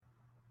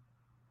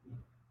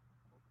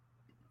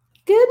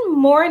good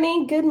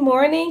morning,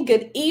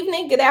 good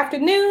evening, good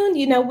afternoon.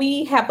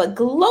 We have a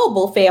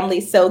global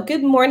family, so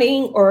good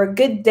morning or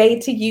good day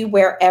to you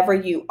wherever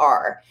you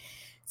are.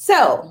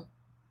 So,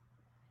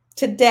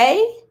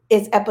 today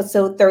is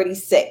episode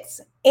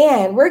 36,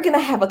 and we're going to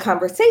have a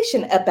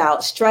conversation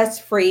about stress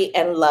free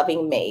and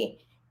loving me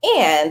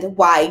and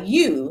why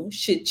you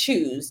should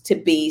choose to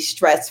be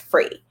stress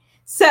free.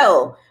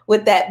 So,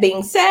 with that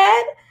being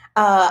said,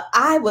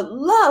 I would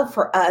love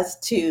for us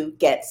to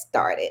get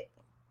started.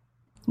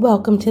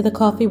 Welcome to the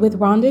Coffee with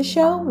Rhonda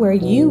show, where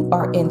you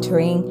are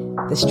entering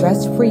the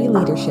stress free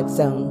leadership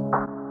zone.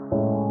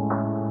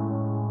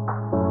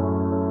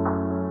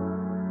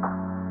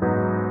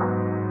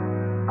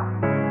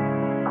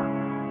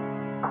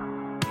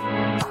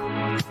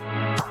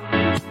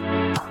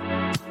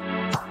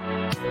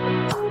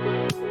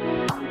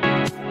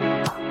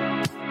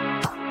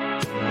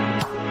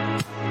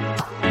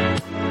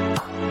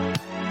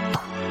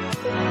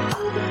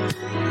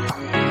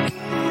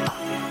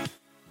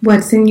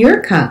 What's in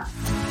your cup?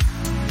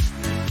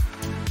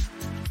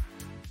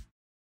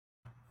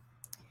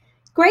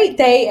 Great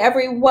day,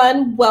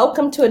 everyone.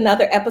 Welcome to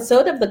another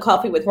episode of the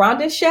Coffee with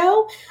Rhonda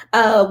show,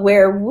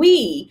 where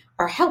we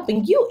are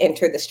helping you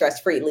enter the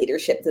stress-free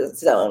leadership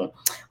zone.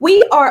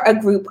 We are a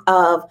group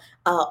of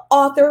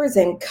authors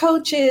and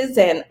coaches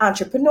and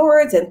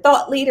entrepreneurs and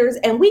thought leaders,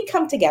 and we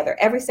come together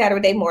every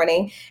Saturday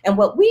morning. And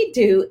what we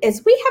do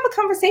is we have a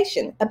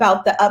conversation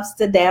about the ups,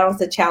 the downs,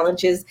 the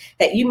challenges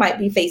that you might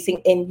be facing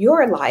in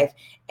your life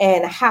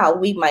and how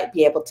we might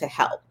be able to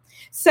help.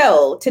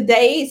 So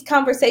today's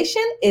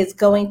conversation is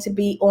going to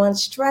be on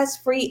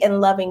stress-free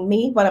and loving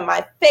me, one of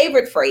my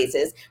favorite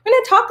phrases. We're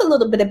going to talk a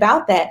little bit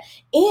about that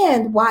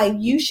and why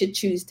you should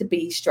choose to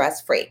be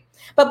stress-free.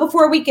 But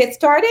before we get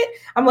started,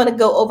 I'm going to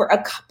go over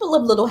a couple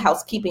of little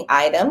housekeeping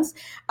items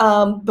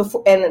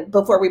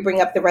before we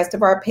bring up the rest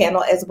of our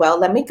panel as well.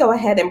 Let me go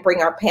ahead and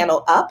bring our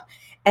panel up,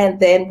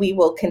 and then we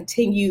will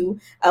continue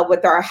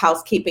with our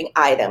housekeeping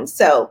items.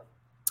 So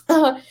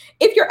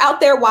if you're out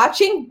there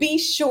watching, be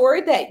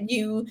sure that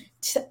you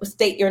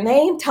state your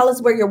name, tell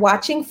us where you're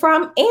watching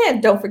from,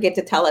 and don't forget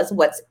to tell us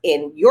what's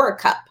in your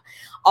cup.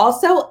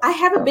 Also, I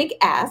have a big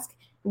ask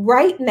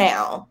right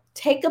now.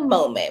 Take a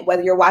moment,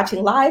 whether you're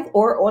watching live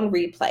or on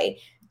replay,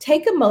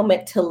 take a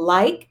moment to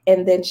like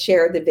and then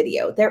share the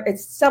video. There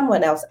is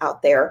someone else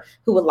out there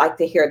who would like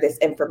to hear this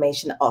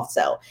information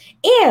also.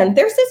 And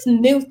there's this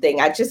new thing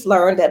I just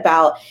learned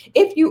about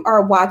if you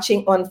are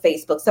watching on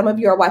Facebook. Some of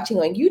you are watching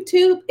on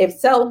YouTube. If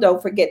so,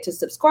 don't forget to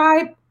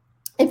subscribe.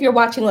 If you're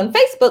watching on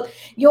Facebook,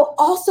 you'll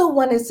also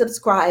want to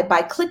subscribe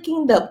by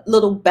clicking the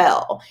little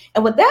bell.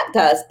 And what that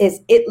does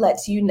is it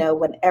lets you know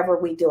whenever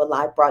we do a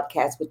live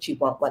broadcast, which you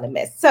won't want to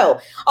miss.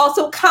 So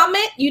also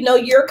comment,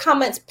 your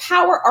comments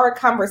power our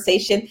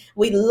conversation.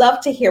 We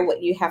love to hear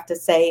what you have to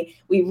say.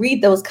 We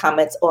read those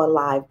comments on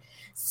live.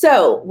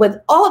 So with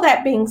all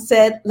that being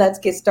said, let's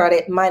get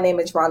started. My name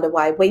is Rhonda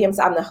Y. Williams.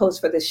 I'm the host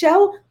for the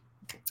show.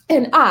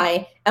 And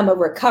I am a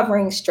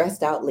recovering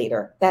stressed out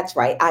leader. That's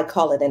right. I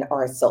call it an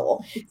R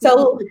soul.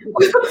 So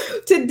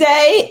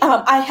today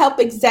I help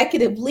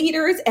executive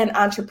leaders and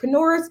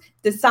entrepreneurs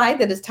decide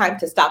that it's time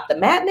to stop the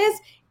madness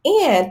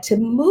and to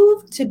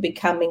move to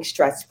becoming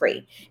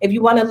stress-free. If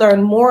you want to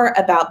learn more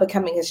about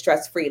becoming a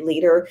stress-free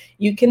leader,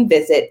 you can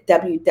visit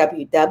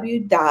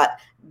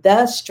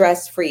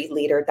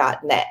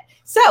www.thestressfreeleader.net.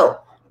 So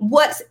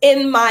what's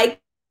in my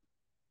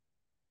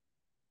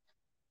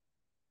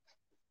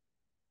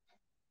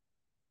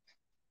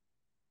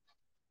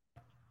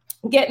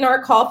getting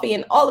our coffee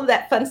and all of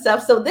that fun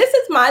stuff. So this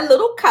is my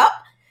little cup.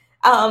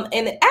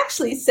 And it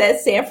actually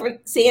says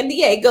San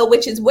Diego,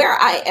 which is where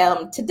I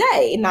am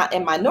today, not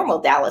in my normal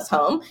Dallas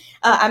home.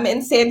 I'm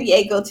in San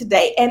Diego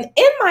today. And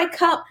in my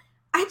cup,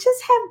 I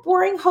just have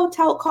boring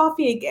hotel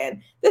coffee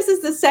again. This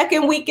is the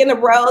second week in a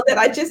row that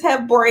I just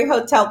have boring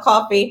hotel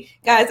coffee.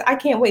 Guys, I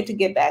can't wait to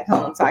get back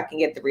home so I can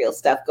get the real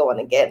stuff going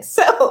again.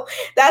 So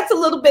that's a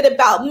little bit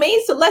about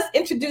me. So let's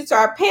introduce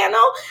our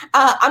panel.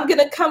 I'm going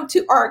to come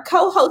to our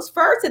co-host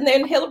first, and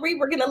then Hillary,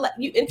 we're going to let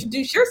you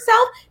introduce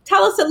yourself.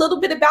 Tell us a little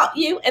bit about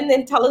you, and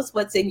then tell us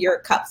what's in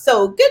your cup.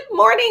 So good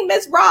morning,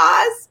 Ms.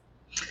 Roz.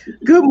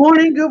 Good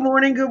morning, good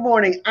morning, good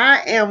morning.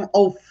 I am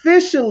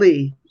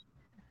officially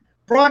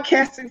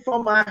broadcasting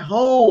from my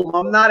home.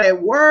 I'm not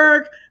at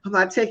work. I'm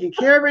not taking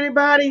care of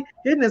anybody.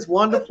 Isn't this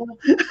wonderful?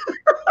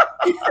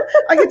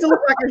 I get to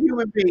look like a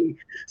human being.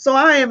 So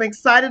I am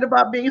excited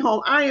about being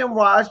home. I am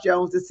Roz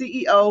Jones, the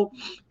CEO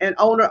and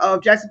owner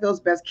of Jacksonville's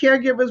Best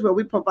Caregivers, where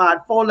we provide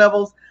 4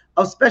 levels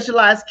of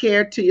specialized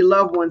care to your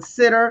loved one's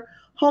sitter,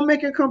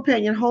 homemaker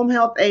companion, home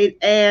health aide,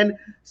 and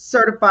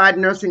certified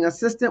nursing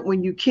assistant.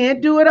 When you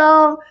can't do it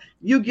all,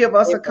 you give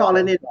us a call.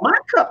 And in my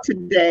cup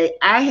today,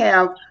 I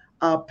have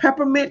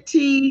peppermint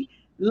tea,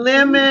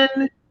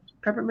 lemon,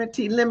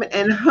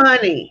 and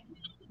honey.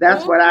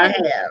 That's what I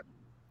have.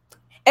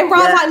 And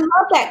Roz, I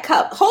love that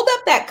cup. Hold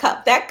up that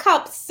cup. That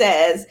cup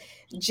says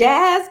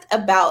Jazzed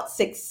about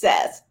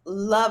success.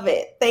 Love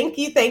it. Thank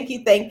you, thank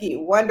you, thank you.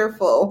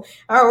 Wonderful.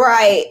 All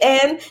right.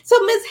 And so,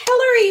 Ms.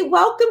 Hillary,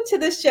 welcome to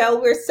the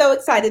show. We're so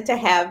excited to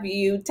have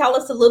you. Tell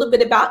us a little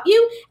bit about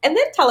you and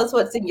then tell us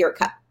what's in your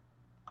cup.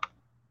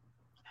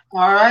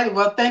 All right.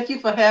 Well, thank you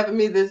for having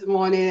me this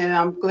morning, and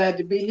I'm glad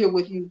to be here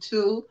with you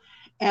too.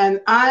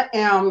 And I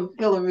am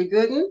Hillary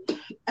Gooden,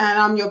 and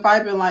I'm your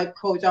Vibrant Life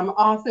Coach. I'm an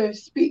author,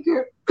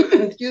 speaker,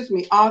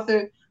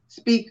 author,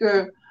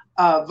 speaker,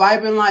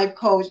 Vibrant Life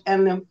Coach,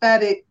 and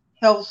lymphatic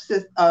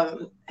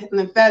system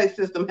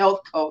health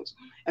coach.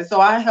 And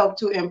so I help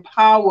to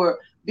empower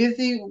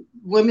busy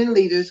women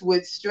leaders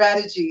with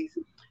strategies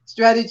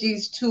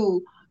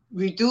to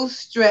reduce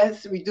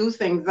stress,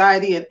 reduce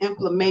anxiety and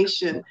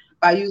inflammation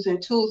by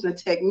using tools and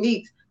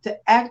techniques to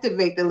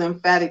activate the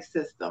lymphatic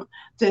system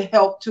to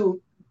help to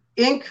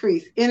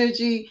increase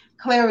energy,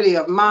 clarity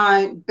of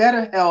mind,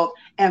 better health,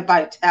 and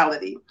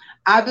vitality.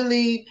 I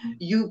believe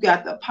you've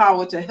got the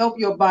power to help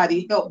your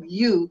body help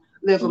you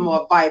live a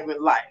more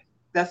vibrant life.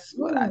 That's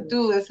what I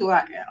do. That's who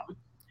I am.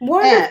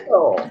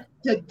 Wonderful. And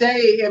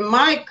today in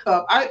my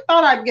cup, I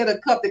thought I'd get a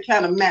cup to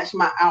kind of match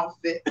my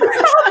outfit. There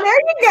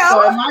you go.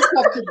 So in my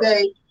cup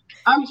today,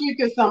 I'm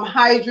drinking some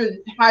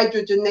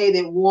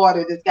hydrogenated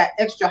water that's got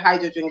extra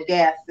hydrogen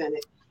gas in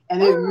it.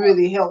 And it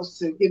really helps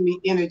to give me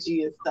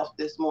energy and stuff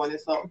this morning.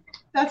 So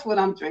that's what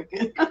I'm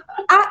drinking.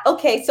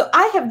 Okay, so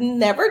I have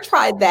never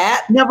tried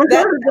that. Never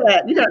heard of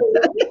that. Yeah.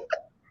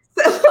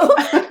 So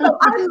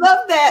I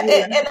love that.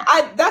 Yeah. And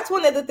that's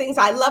one of the things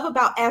I love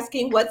about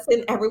asking what's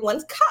in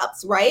everyone's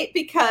cups, right?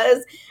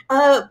 Because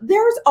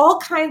there's all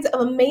kinds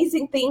of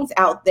amazing things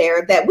out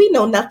there that we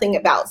know nothing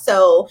about.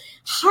 So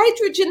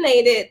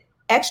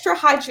extra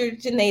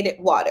hydrogenated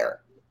water.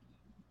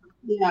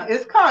 Yeah,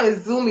 it's called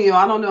Izumio.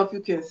 I don't know if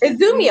you can see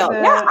Izumio.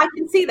 That. Yeah, I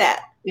can see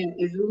that. Yeah,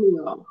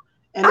 Izumio.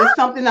 And it's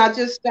something I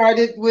just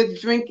started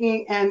with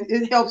drinking, and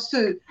it helps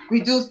to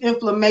reduce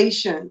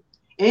inflammation.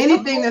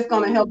 Anything that's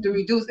going to help to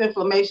reduce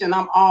inflammation,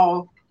 I'm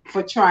all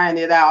for trying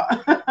it out.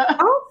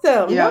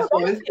 Awesome. Yeah,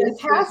 so it's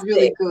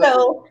really good.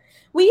 So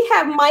we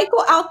have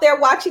Michael out there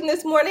watching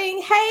this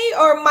morning. Hey,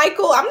 or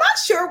Michael, I'm not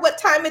sure what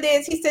time it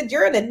is. He said,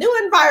 you're in a new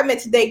environment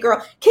today,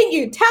 girl. Can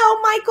you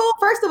tell, Michael?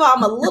 First of all,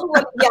 I'm a little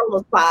on the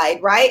yellow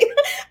side, right?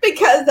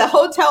 Because the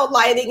hotel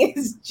lighting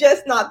is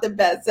just not the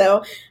best.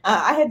 So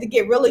I had to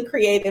get really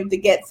creative to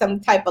get some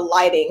type of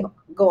lighting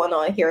going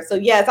on here. So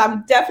yes,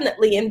 I'm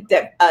definitely in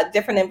a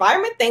different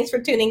environment. Thanks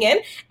for tuning in.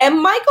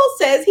 And Michael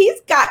says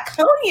he's got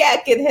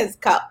cognac in his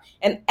cup,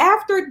 an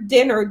after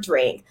dinner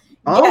drink.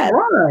 Yes.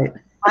 All right.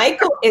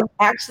 Michael is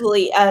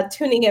actually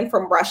tuning in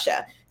from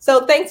Russia.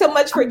 So thanks so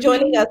much for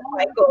joining us,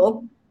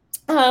 Michael.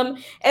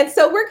 And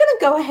so we're going to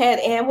go ahead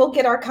and we'll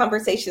get our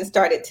conversation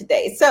started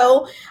today.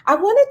 So I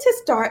wanted to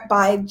start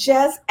by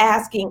just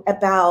asking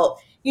about,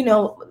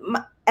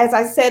 as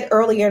I said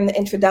earlier in the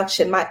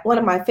introduction, one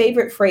of my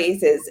favorite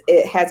phrases,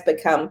 it has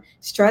become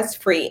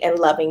stress-free and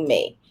loving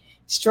me.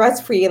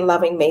 Stress-free and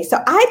loving me.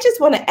 So I just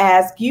want to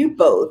ask you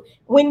both,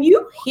 when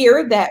you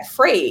hear that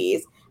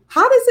phrase,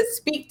 how does it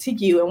speak to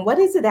you and what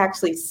does it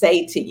actually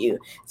say to you?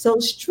 So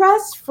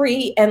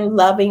stress-free and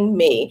loving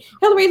me.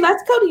 Hillary,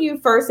 let's go to you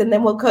first and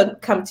then we'll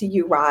come to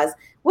you, Roz.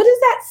 What does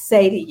that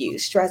say to you,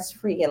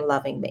 stress-free and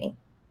loving me?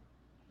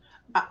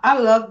 I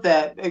love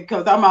that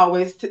because I'm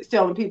always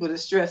telling people to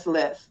stress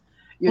less,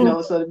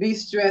 so to be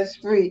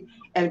stress-free.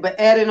 But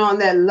adding on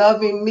that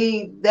loving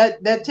me,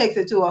 that takes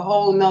it to a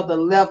whole nother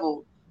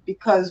level,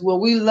 because when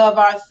we love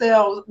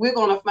ourselves, we're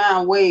going to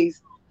find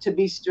ways to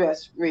be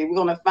stress-free. We're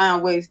going to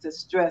find ways to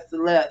stress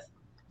less,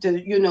 to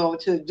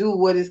do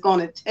what it's going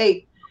to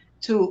take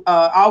to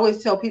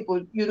always tell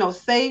people,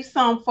 save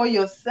some for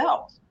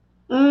yourself,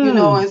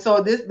 and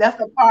so that's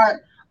a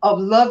part of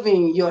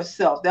loving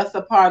yourself. That's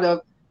a part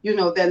of,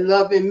 that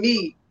loving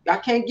me. I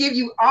can't give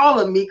you all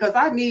of me because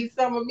I need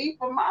some of me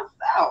for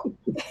myself.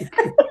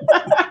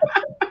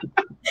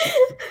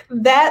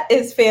 That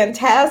is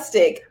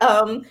fantastic.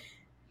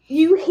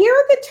 You hear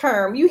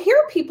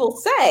people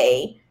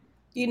say,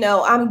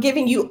 I'm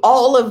giving you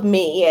all of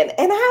me. And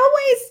I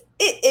always,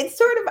 it's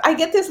sort of, I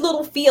get this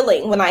little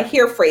feeling when I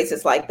hear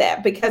phrases like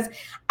that, because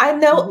I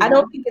know, I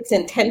don't think it's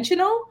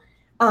intentional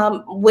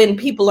when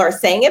people are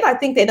saying it. I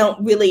think they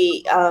don't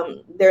really,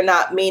 they're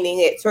not meaning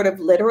it sort of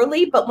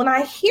literally. But when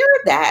I hear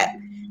that,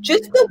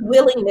 just the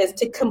willingness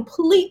to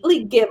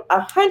completely give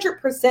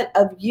 100%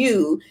 of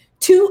you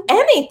to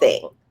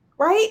anything,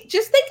 right?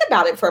 Just think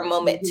about it for a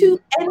moment, to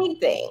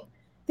anything,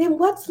 then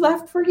what's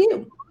left for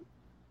you?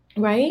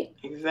 Right?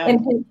 Exactly.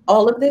 And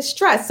all of this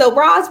stress. So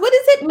Roz, what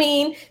does it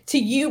mean to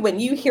you when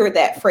you hear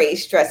that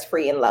phrase,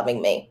 stress-free and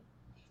loving me?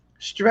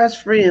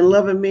 Stress-free and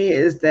loving me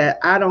is that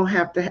I don't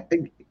have to,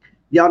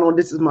 y'all know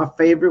this is my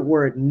favorite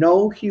word,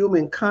 no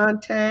human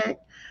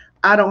contact.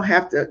 I don't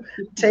have to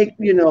take,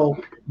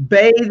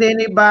 bathe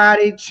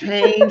anybody,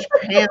 change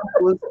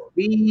pampers,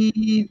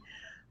 feed.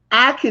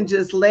 I can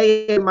just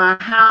lay in my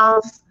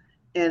house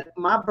in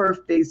my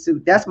birthday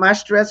suit. That's my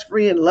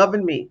stress-free and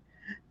loving me.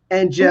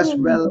 And just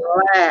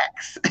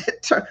relax.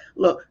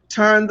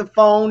 Turn the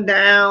phone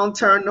down,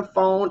 turn the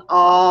phone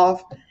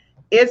off,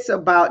 It's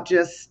about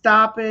just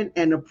stopping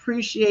and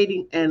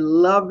appreciating and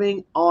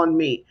loving on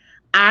me.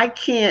 I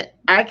can't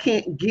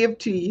give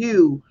to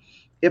you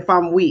if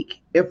I'm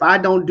weak, if I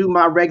don't do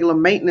my regular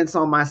maintenance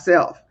on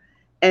myself.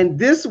 And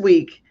this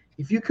week,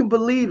 if you can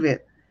believe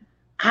it,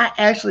 I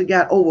actually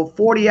got over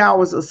 40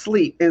 hours of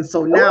sleep. And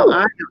so now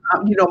Ooh.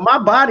 my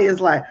body is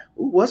like,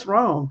 "Ooh, what's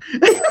wrong?"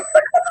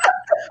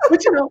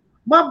 But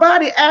my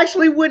body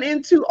actually went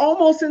into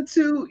almost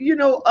into,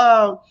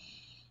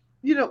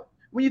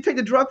 when you take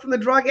the drug from the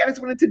drug addicts,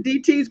 went into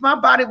DTs, my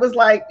body was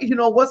like,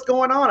 what's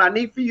going on? I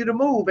need for you to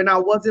move. And I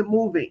wasn't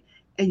moving.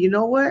 And you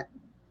know what?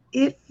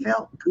 It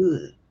felt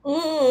good.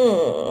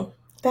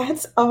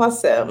 That's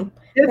awesome.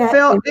 It That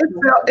felt, is it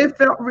felt, it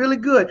felt really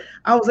good.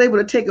 I was able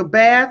to take a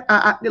bath.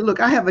 Look,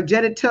 I have a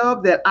jetted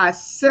tub that I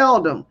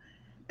seldom,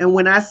 and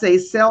when I say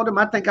seldom,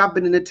 I think I've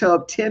been in the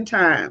tub 10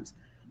 times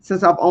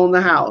since I've owned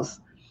the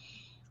house,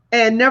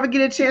 and never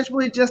get a chance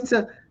really just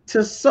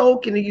to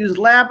soak and to use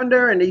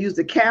lavender and to use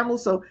the candle.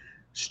 So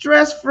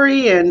stress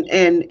free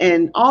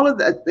and all of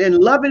that, and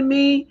loving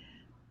me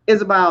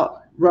is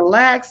about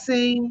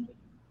relaxing,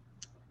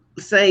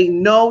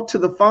 saying no to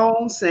the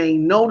phone,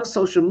 saying no to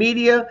social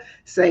media,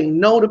 saying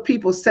no to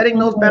people, setting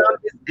those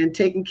boundaries and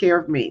taking care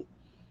of me.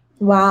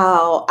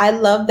 wow. I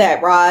love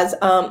that, Roz.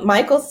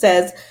 Michael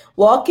says,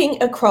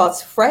 walking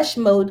across fresh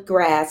mowed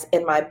grass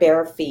in my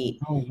bare feet.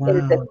 Oh, It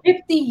is a wow.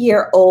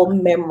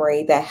 50-year-old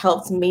memory that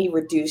helps me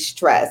reduce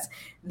stress.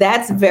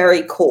 That's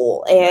very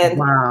cool. And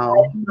I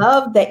Wow.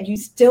 love that you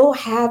still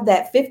have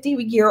that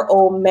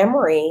 50-year-old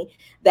memory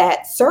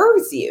that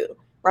serves you,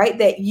 right?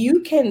 That you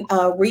can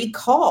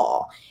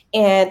recall.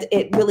 And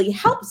it really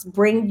helps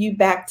bring you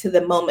back to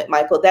the moment,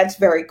 Michael. That's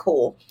very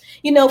cool.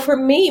 For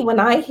me, when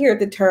I hear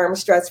the term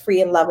stress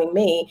free and loving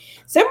me,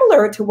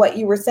 similar to what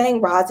you were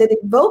saying, Roz, it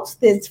evokes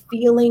this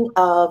feeling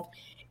of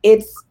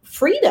it's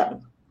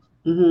freedom.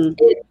 Hmm.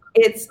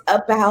 It's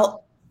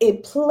about,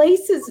 it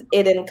places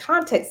it in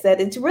context that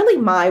it's really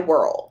my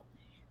world,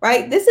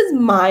 right? This is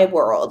my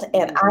world,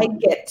 and I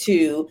get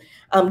to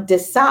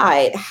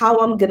decide how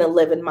I'm going to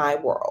live in my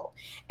world.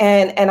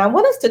 And I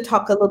want us to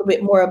talk a little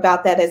bit more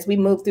about that as we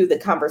move through the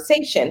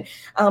conversation,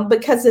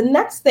 because the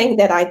next thing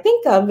that I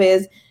think of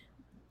is,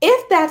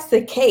 if that's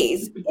the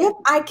case, if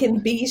I can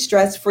be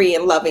stress free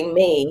and loving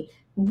me,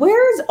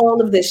 where's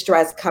all of this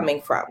stress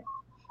coming from?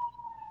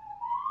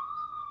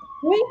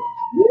 Right?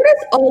 Where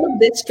does all of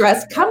this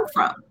stress come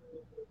from?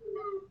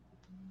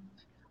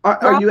 Are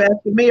Roz, you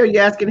asking me or are you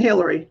asking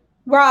Hillary?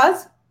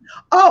 Roz,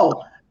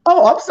 Oh,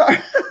 oh, I'm sorry.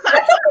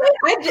 that's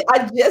okay.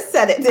 I just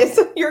said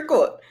it. You're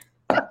cool.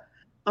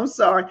 I'm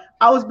sorry.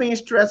 I was being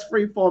stress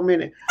free for a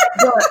minute.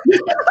 But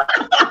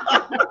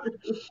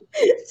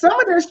some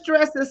of the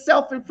stress is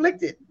self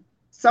inflicted.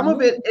 Some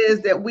of it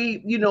is that we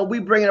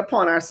bring it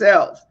upon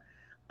ourselves.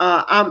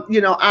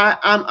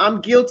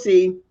 I'm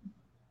guilty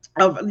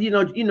of,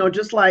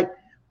 just like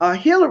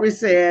Hillary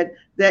said,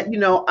 that,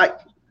 I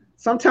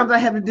sometimes I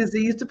have a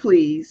disease to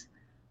please.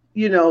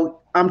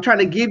 I'm trying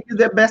to give you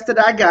the best that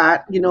I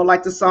got,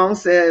 like the song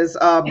says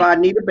by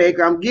Anita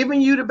Baker. I'm giving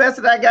you the best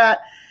that I got.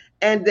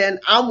 And then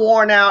I'm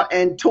worn out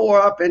and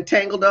tore up and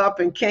tangled up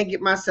and can't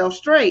get myself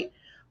straight.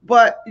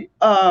 But,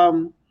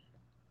 my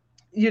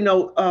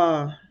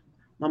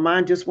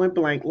mind just went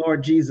blank,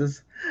 Lord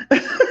Jesus.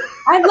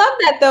 I love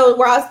that though,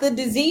 Ross. The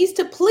disease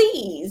to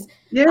please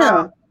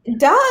Yeah,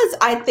 does,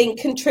 I think,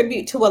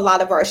 contribute to a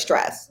lot of our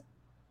stress.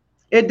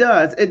 it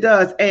does. It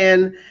does.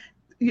 And,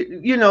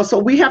 so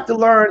we have to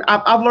learn.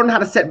 I've learned how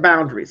to set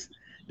boundaries.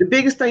 The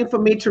biggest thing for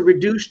me to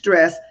reduce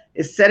stress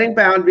is setting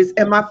boundaries.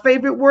 And my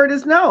favorite word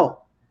is no.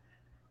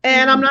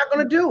 And I'm not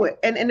going to do it.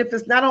 And if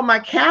it's not on my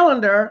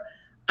calendar,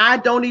 I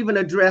don't even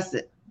address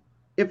it.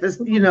 If it's,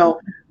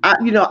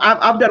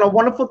 I've done a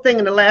wonderful thing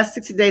in the last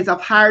 60 days.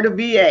 I've hired a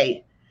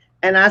VA,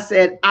 and I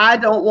said, I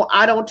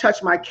don't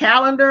touch my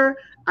calendar.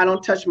 I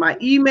don't touch my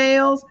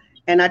emails.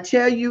 And I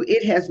tell you,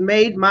 it has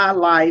made my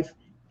life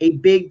a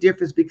big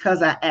difference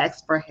because I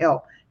asked for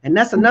help. And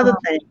that's another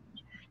thing,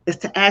 is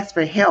to ask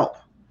for help.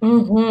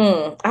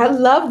 I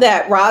love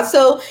that, Roz.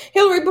 So,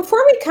 Hillary,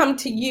 before we come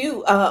to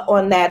you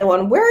on that,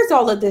 where is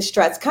all of this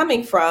stress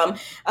coming from?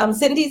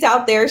 Cindy's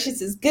out there. She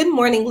says, "Good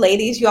morning,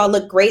 ladies. You all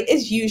look great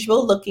as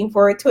usual. Looking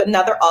forward to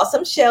another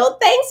awesome show.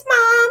 Thanks,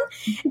 Mom."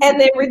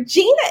 And then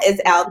Regina is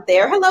out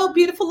there. "Hello,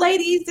 beautiful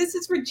ladies. This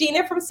is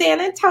Regina from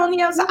San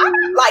Antonio." So, I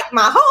got like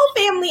my whole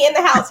family in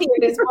the house here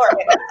this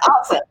morning. That's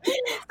awesome.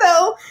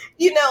 So,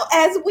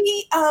 as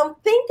we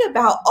think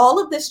about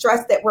all of the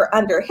stress that we're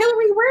under,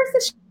 Hillary, where's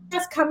the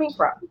stress coming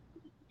from?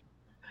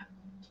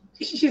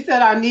 She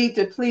said, I need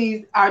to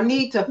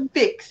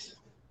fix,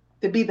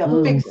 to be the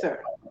Mm.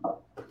 fixer.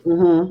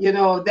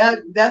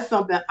 Mm-hmm. That's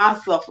something I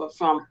suffer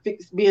from,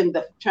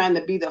 trying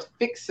to be the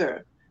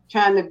fixer,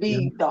 trying to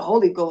be the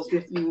Holy Ghost,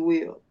 if you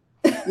will.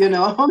 I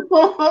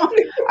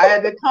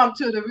had to come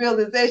to the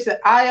realization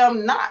I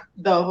am not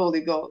the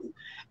Holy Ghost.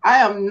 I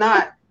am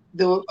not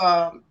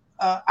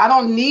I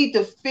don't need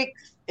to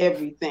fix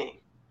everything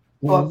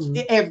or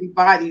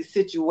everybody's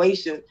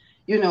situation,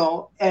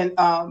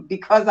 and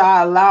because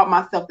I allowed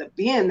myself to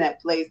be in that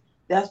place,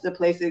 that's the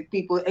place that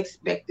people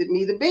expected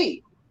me to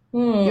be.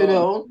 Hmm. You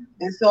know,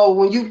 and so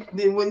when you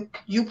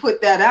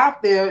put that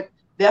out there,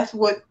 that's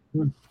what,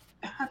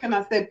 how can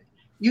I say,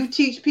 you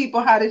teach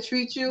people how to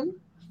treat you,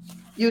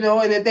 you know,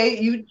 and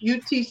if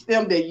you teach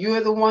them that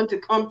you're the one to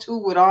come to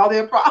with all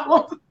their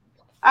problems,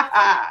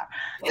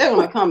 they're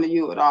gonna come to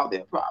you with all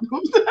their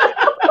problems.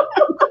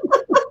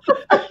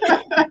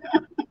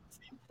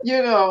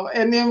 You know,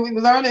 and then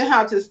learning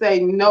how to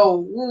say no.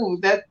 Ooh,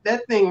 that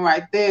thing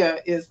right there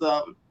is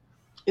a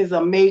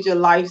major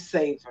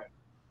lifesaver.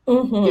 You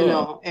Mm-hmm.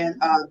 know,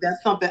 and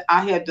that's something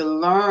I had to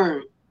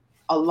learn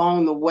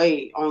along the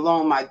way,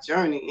 along my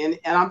journey. And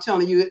I'm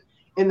telling you,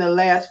 in the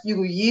last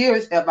few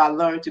years have I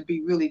learned to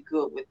be really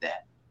good with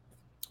that.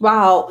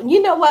 Wow.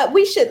 You know what?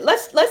 We should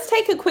let's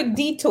take a quick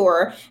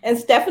detour and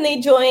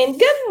Stephanie joined.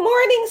 Good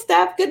morning,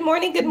 Steph. Good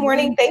morning. Good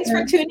morning. Thanks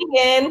for tuning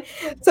in.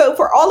 So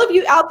for all of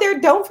you out there,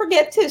 don't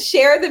forget to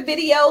share the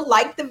video,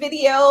 like the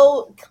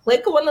video,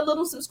 click on the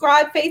little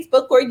subscribe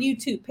Facebook or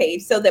YouTube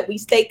page so that we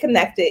stay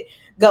connected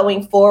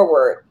going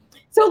forward.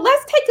 So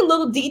let's take a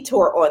little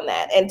detour on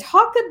that and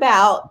talk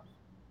about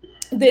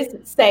this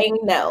saying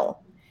no,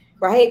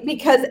 right?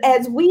 Because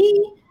as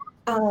we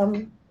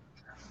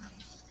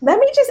let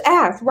me just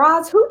ask,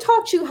 Roz, who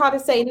taught you how to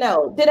say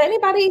no? Did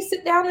anybody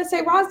sit down and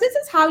say, Roz, this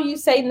is how you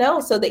say no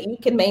so that you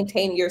can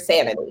maintain your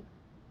sanity?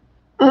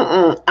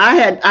 I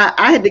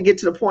had to get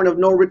to the point of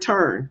no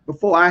return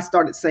before I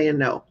started saying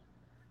no.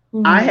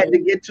 I had to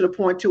get to the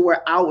point to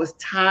where I was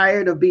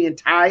tired of being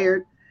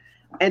tired,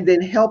 and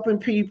then helping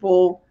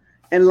people,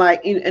 and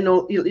like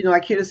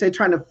like here to say,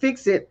 trying to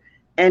fix it.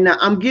 And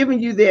I'm giving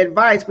you the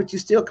advice, but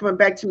you're still coming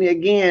back to me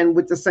again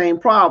with the same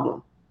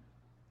problem.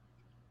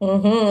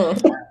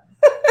 Mm-hmm.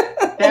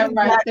 That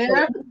right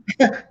there.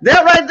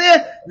 That right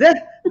there.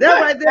 That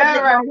right there.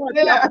 That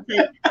right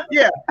there.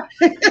 Yeah.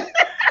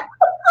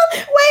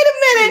 Wait a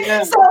minute.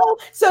 Yeah.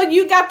 So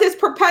you got this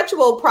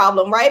perpetual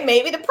problem, right?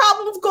 Maybe the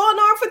problem's going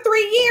on for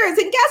 3 years.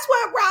 And guess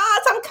what,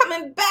 Roz? I'm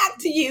coming back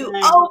to you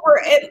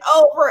over and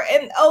over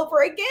and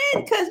over again.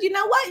 Because you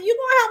know what? You're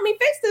gonna help me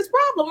fix this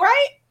problem,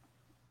 right?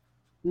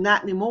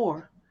 Not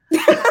anymore.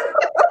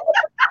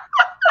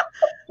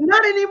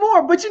 Not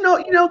anymore. But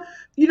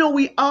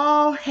we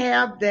all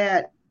have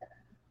that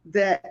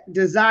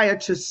desire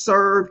to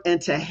serve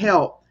and to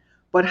help.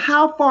 But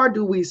how far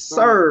do we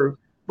serve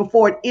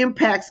before it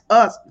impacts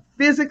us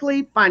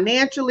physically,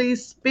 financially,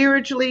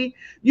 spiritually?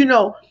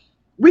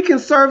 We can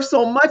serve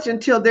so much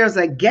until there's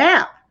a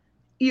gap,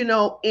 in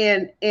our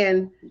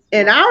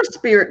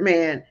spirit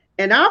man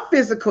and our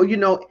physical,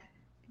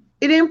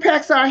 it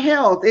impacts our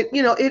health. It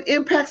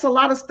impacts a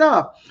lot of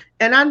stuff.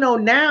 And I know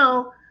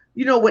now,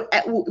 look,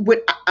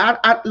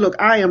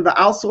 I am the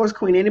outsource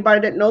queen. Anybody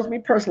that knows me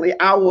personally,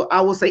 I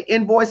will say,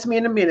 invoice me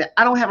in a minute.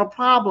 I don't have a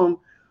problem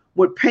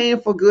with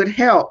paying for good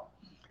help.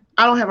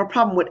 I don't have a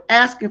problem with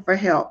asking for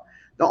help.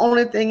 The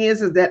only thing is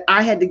that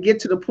I had to get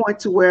to the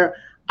point to where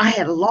I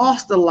had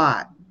lost a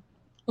lot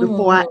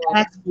before I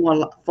asked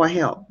for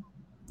help.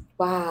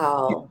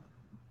 Wow.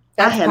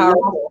 That's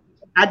powerful.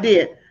 I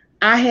did.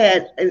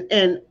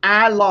 And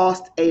I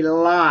lost a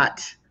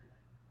lot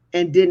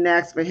and didn't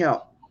ask for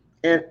help.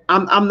 And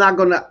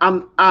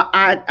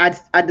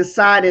I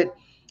decided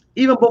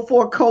even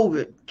before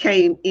COVID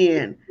came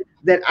in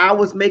that I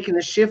was making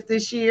a shift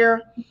this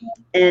year.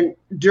 And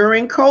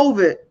during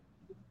COVID,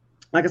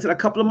 like I said, a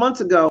couple of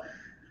months ago,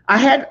 I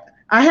had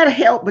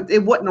help, but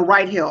it wasn't the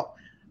right help.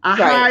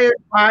 I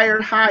hired,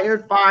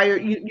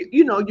 fired.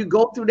 You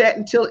go through that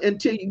until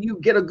you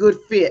get a good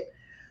fit.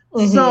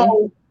 Mm-hmm.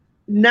 So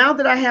now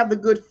that I have the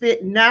good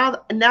fit,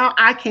 now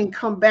I can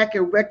come back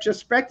and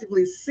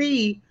retrospectively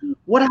see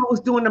what I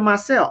was doing to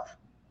myself.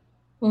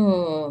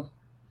 Right.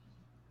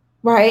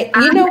 Rob,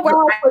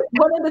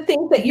 one of the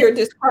things that you're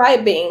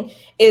describing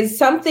is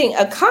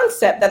a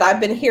concept that I've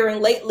been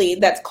hearing lately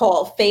that's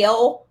called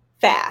fail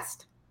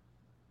fast.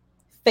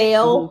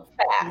 Fail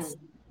fast.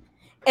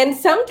 And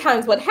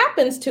sometimes what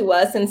happens to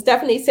us, and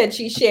Stephanie said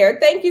she shared,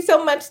 thank you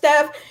so much,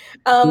 Steph.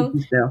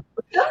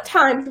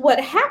 Sometimes what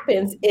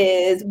happens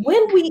is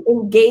when we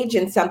engage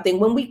in something,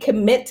 when we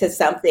commit to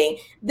something,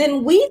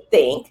 then we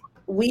think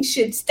we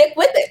should stick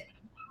with it.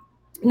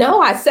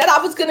 No, I said I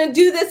was going to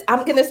do this.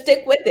 I'm going to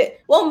stick with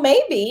it. Well,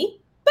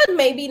 maybe, but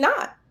maybe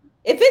not.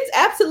 If it's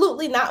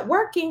absolutely not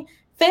working,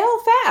 fail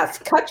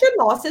fast, cut your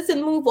losses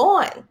and move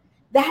on.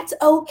 That's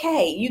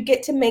okay. You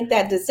get to make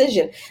that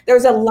decision.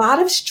 There's a lot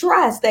of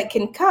stress that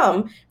can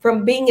come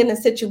from being in a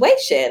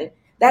situation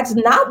that's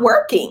not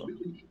working.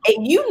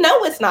 And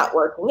it's not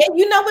working. And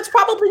it's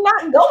probably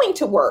not going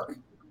to work.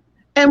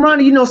 And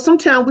Ronnie,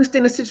 sometimes we stay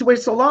in a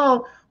situation so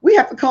long, we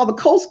have to call the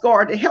Coast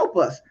Guard to help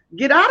us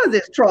get out of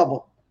this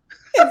trouble.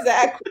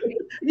 Exactly.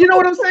 You know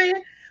what I'm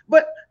saying?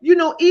 But,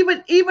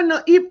 even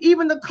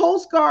the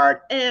Coast Guard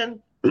and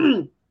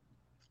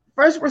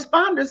first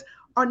responders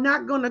are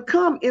not going to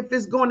come if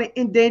it's going to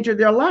endanger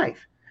their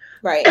life.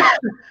 Right.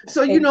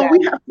 So,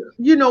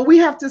 we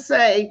have to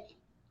say,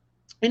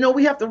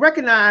 we have to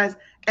recognize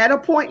at a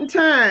point in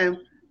time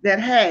that,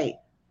 hey,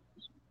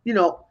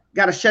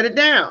 Got to shut it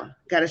down.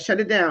 Got to shut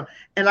it down.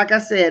 And like I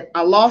said,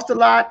 I lost a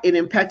lot. It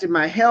impacted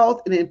my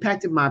health. It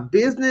impacted my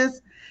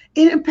business.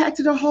 It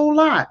impacted a whole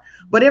lot.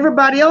 But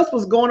everybody else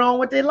was going on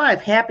with their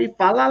life, happy,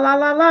 fa la la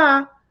la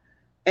la.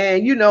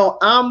 And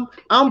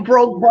I'm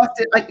broke,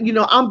 busted. Like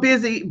I'm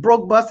busy,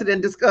 broke, busted,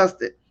 and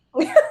disgusted.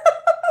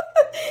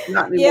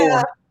 Not anymore.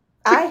 Yeah,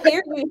 I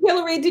hear you,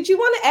 Hillary. Did you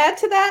want to add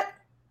to that?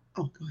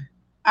 Oh, go ahead.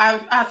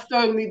 I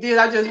certainly did.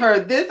 I just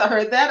heard this, I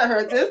heard that, I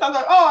heard this. I was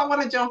like, oh, I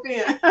want to jump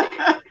in.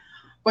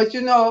 But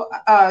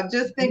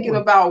just thinking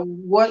about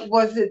what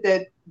was it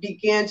that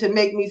began to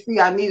make me see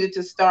I needed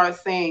to start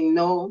saying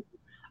no.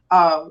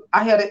 I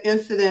had an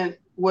incident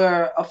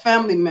where a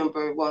family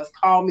member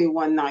called me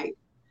one night,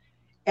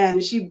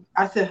 and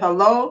I said,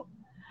 hello,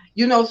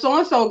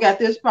 so-and-so got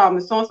this problem,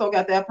 and so-and-so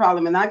got that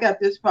problem, and I got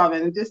this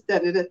problem, and this,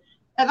 that, and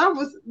I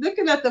was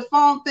looking at the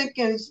phone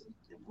thinking,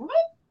 what?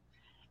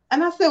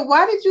 And I said,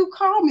 why did you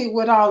call me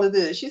with all of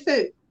this? She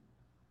said,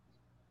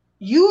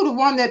 you the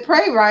one that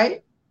pray,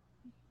 right?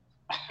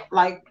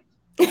 Like,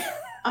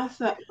 I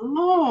said,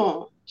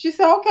 oh. She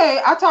said, okay,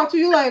 I'll talk to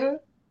you later.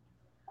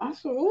 I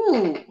said,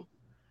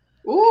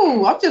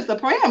 ooh, I'm just a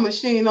praying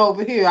machine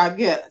over here, I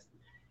guess.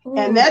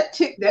 And that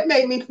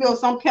made me feel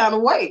some kind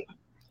of way.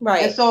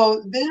 Right. And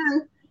so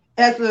then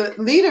as a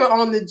leader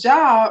on the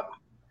job,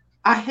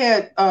 I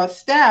had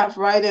staff,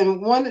 right?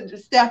 And one of the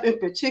staff in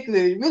particular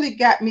really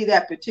got me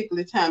that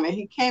particular time. And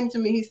he came to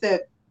me, he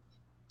said,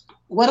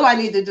 what do I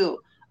need to do?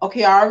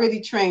 Okay, I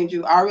already trained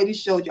you. I already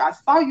showed you. I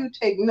saw you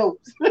take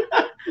notes.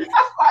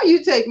 I saw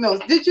you take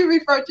notes. Did you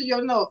refer to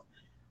your notes?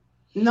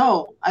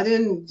 No, I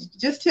didn't.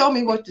 Just tell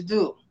me what to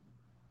do.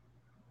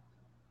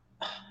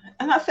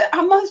 And I said,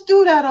 I must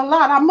do that a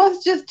lot. I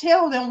must just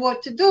tell them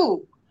what to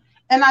do.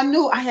 And I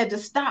knew I had to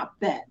stop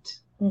that,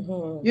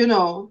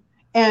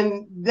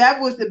 And that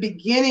was the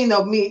beginning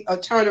of me a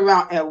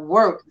turnaround at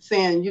work,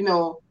 saying,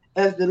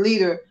 as the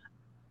leader,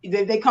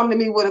 they come to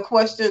me with a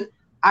question.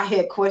 I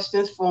had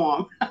questions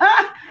for them,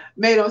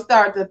 made them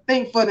start to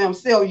think for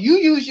themselves. You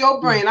use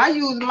your brain, I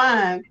use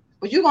mine,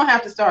 but you're going to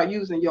have to start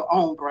using your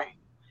own brain.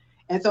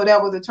 And so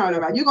that was a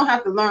turnaround. You're going to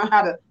have to learn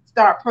how to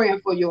start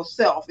praying for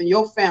yourself and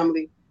your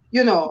family,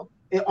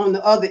 on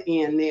the other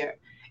end there.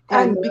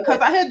 And because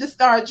I had to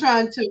start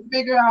trying to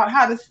figure out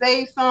how to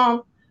save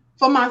some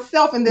for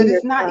myself, and that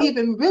it's not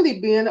even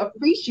really being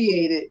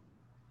appreciated.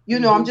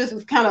 I'm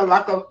just kind of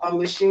like a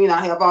machine.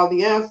 I have all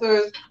the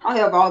answers.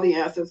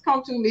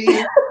 Come to me.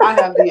 I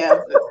have the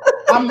answers.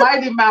 I'm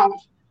Mighty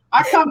Mouse.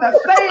 I come to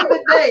save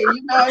the day.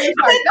 It's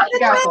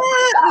like,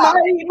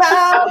 Mighty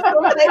Mouse,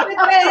 save the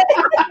day.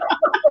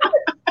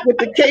 With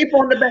the cape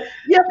on the back.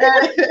 Yeah,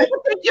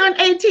 you're an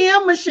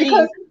ATM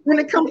machine when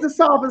it comes to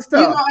solving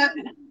stuff.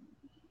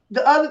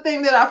 The other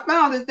thing that I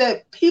found is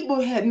that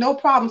people had no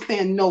problem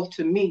saying no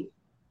to me.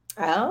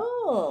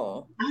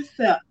 Oh. I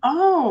said,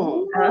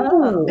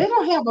 they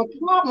don't have a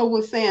problem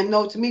with saying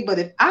no to me, but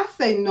if I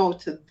say no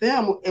to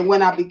them, and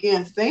when I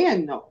began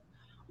saying no,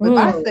 if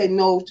I say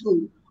no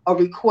to a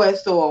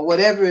request or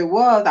whatever it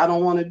was, I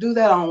don't want to do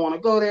that, I don't want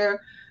to go there,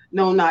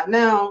 no, not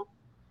now.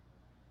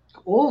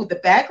 Oh, the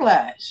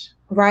backlash.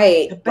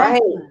 Right. The backlash.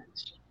 Right.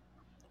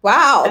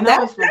 Wow. And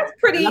that's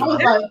pretty.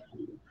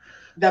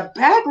 The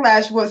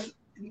backlash was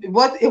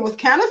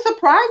kind of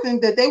surprising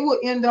that they would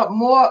end up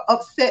more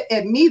upset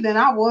at me than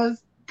I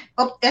was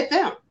up at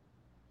them.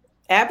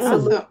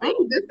 Absolutely.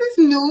 This is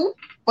new,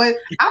 but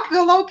I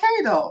feel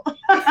okay though.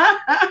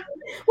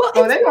 Well,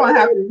 so they're gonna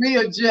have to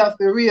readjust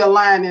and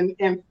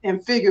realign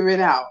and figure it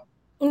out.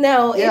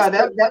 No, yeah,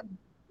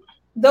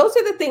 those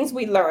are the things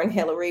we learn,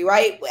 Hillary,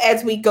 right?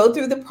 As we go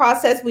through the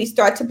process, we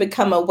start to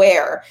become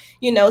aware.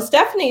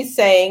 Stephanie's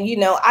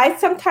saying, I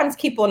sometimes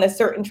keep on a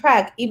certain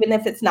track, even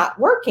if it's not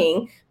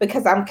working,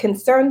 because I'm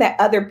concerned that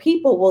other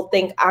people will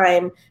think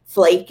I'm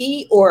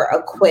flaky or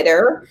a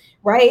quitter,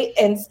 right?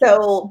 And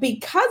so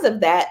because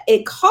of that,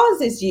 it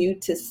causes you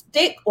to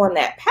stick on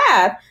that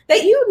path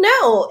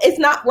that is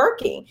not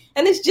working.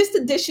 And it's just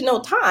additional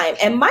time.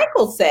 And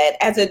Michael said,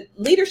 as a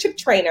leadership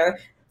trainer,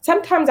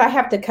 sometimes I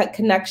have to cut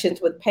connections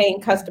with paying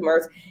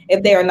customers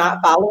if they are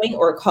not following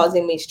or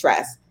causing me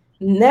stress.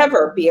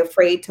 Never be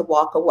afraid to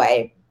walk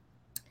away.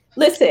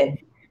 Listen,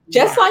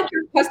 just like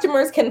your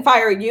customers can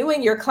fire you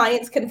and your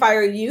clients can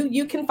fire you,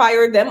 you can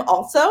fire them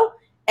also.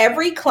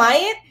 Every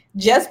client,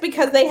 just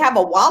because they have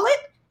a wallet,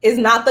 is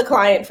not the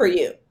client for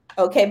you.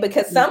 Okay,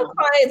 because some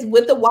clients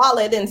with the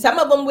wallet and some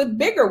of them with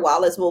bigger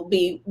wallets will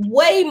be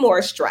way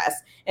more stress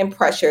and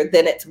pressure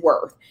than it's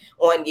worth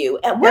on you.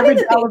 And one of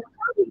the things,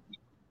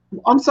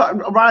 I'm sorry,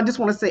 Ron, I just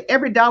want to say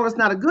every dollar is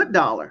not a good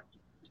dollar.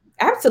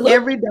 Absolutely.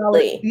 Every dollar,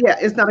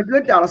 it's not a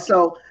good dollar.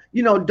 So,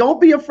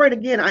 don't be afraid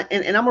again.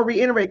 And I'm going to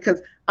reiterate,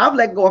 because I've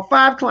let go of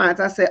 5 clients.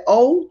 I said,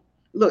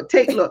 look,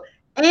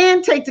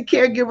 and take the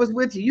caregivers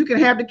with you. You can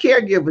have the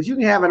caregivers. You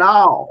can have it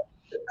all.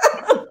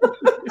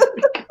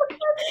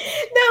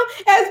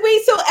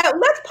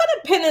 Let's put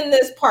a pin in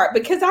this part,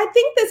 because I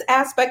think this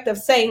aspect of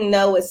saying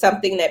no is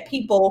something that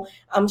people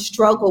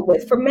struggle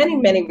with for many,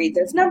 many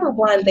reasons. Number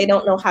one, they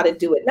don't know how to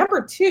do it.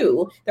 Number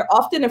two, they're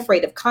often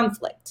afraid of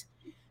conflict,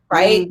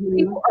 right?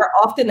 People are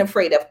often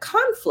afraid of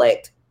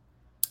conflict.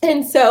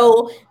 And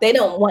so they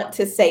don't want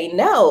to say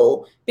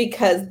no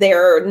because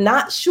they're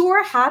not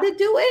sure how to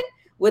do it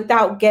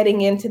without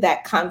getting into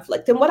that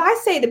conflict. And what I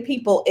say to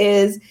people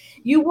is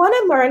you want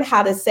to learn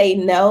how to say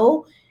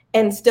no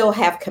and still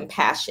have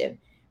compassion,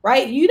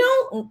 right? You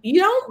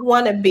don't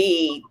want to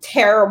be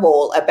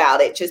terrible about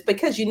it just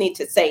because you need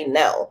to say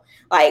no.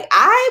 Like,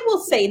 I will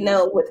say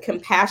no with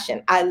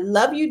compassion. I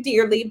love you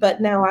dearly, but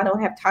no, I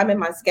don't have time in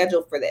my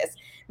schedule for this.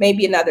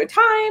 Maybe another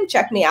time,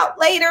 check me out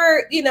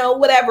later,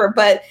 whatever.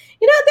 But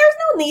there's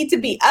no need to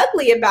be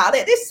ugly about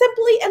it. It's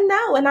simply a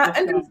no. And I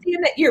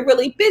understand that you're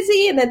really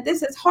busy and that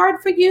this is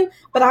hard for you,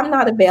 but I'm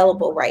not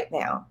available right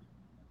now.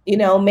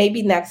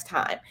 Maybe next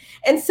time.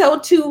 And so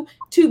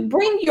to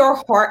bring your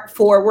heart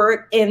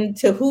forward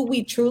into who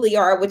we truly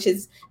are, which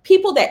is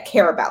people that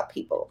care about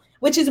people,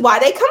 which is why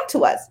they come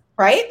to us,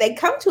 right? They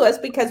come to us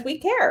because we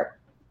care.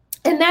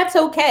 And that's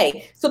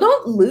okay. So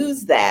don't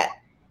lose that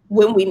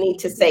when we need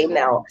to say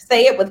no.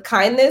 Say it with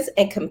kindness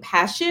and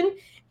compassion.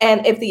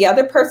 And if the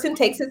other person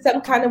takes it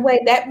some kind of way,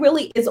 that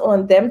really is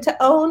on them to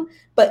own,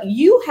 but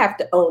you have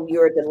to own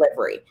your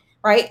delivery,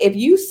 right? If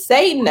you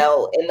say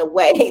no in a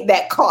way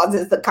that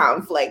causes the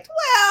conflict,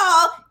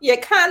 well, you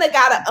kind of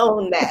got to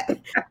own that,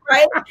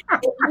 right?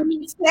 If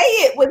you say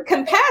it with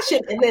compassion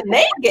and then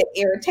they get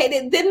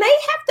irritated, then they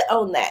have to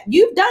own that.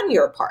 You've done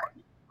your part.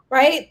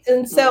 Right.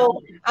 And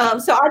so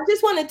so I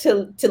just wanted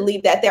to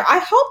leave that there. I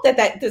hope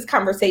that this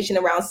conversation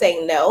around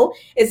saying no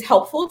is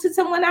helpful to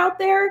someone out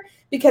there,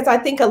 because I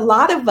think a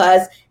lot of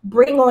us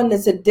bring on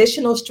this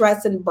additional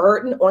stress and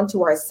burden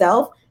onto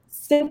ourselves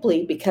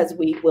simply because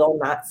we will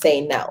not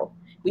say no.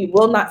 We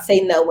will not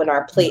say no when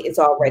our plate is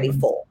already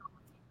full.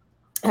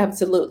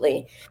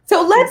 Absolutely.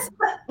 So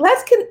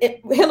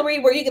Hillary,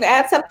 were you going to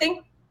add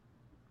something?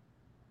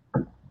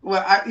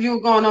 Well, you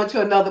were going on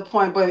to another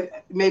point,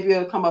 but maybe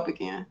it'll come up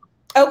again.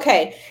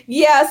 Okay.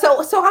 Yeah. So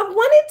I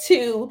wanted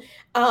to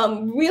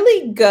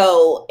really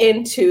go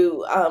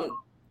into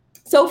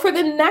so for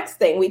the next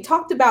thing, we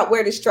talked about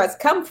where the stress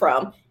come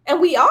from,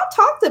 and we all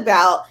talked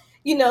about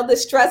the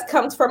stress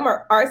comes from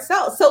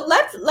ourselves. So I'm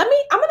going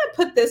to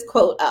put this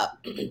quote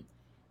up,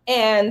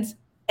 and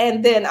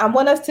then I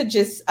want us to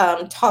just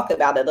talk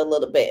about it a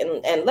little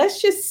bit, and let's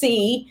just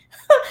see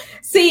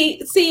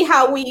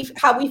how we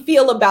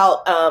feel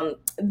about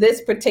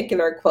this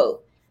particular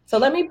quote. So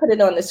let me put it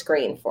on the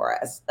screen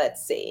for us.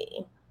 Let's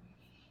see.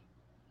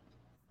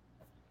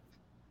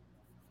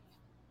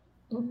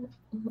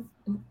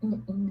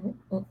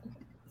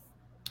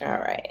 All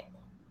right.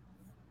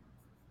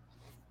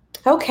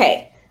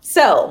 Okay.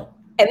 So,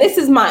 and this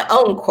is my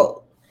own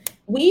quote.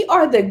 We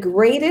are the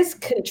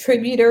greatest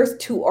contributors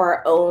to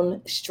our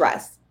own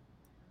stress.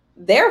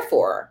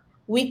 Therefore,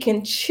 we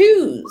can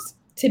choose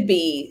to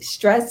be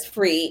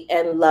stress-free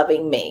and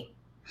loving me.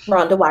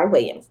 Rhonda Y.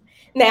 Williams.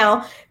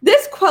 Now,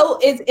 this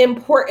quote is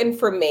important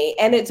for me,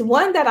 and it's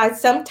one that I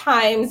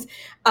sometimes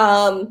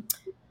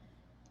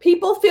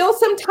people feel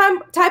some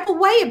type of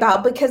way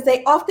about, because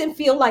they often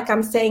feel like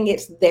I'm saying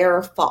it's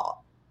their fault.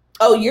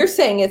 Oh, you're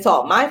saying it's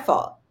all my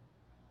fault.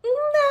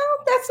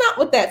 No, that's not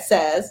what that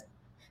says.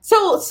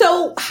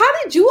 So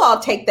how did you all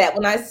take that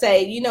when I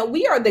say,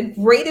 we are the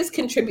greatest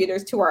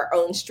contributors to our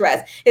own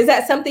stress? Is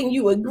that something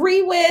you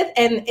agree with?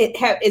 And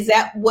is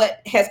that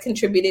what has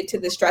contributed to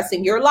the stress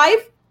in your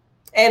life?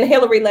 And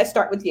Hillary, let's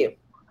start with you.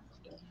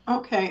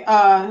 Okay.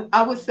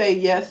 I would say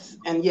yes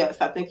and yes.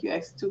 I think you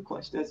asked two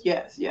questions.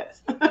 Yes.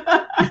 Being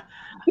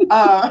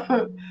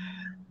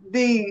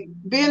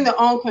the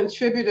own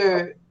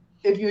contributor,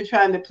 if you're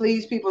trying to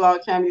please people all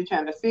the time, you're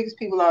trying to fix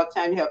people all the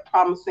time, you have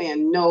problems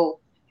saying no,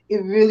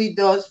 it really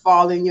does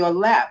fall in your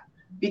lap,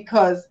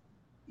 because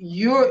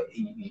you're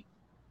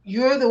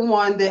the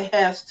one that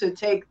has to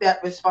take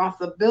that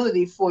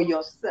responsibility for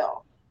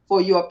yourself, for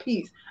your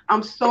peace.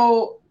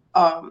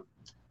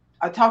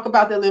 I talk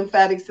about the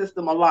lymphatic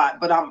system a lot,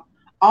 but I'm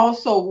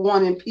also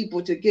wanting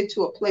people to get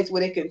to a place where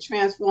they can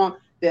transform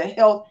their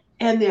health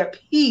and their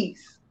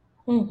peace.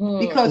 Mm-hmm.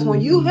 Because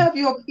when you have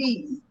your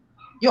peace,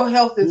 your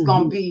health is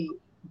going to be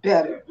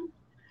better.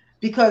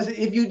 Because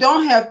if you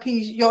don't have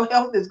peace, your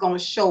health is going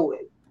to show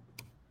it.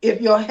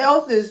 If your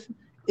health is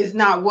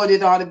not what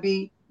it ought to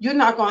be, you're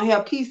not going to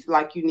have peace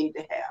like you need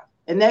to have.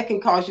 And that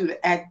can cause you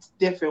to act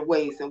different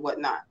ways and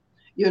whatnot,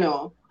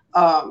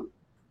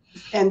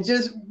 and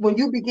just when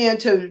you begin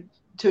to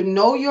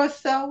know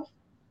yourself,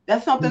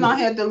 that's something I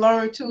had to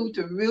learn too,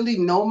 to really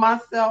know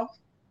myself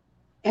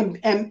and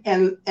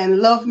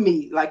love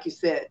me, like you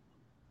said,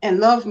 and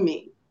love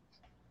me.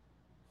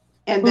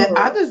 And that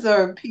I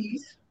deserve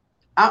peace.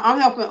 I'm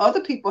helping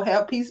other people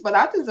have peace, but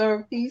I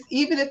deserve peace,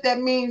 even if that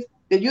means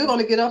that you're going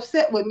to get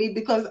upset with me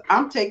because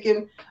I'm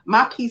taking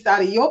my peace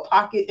out of your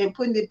pocket and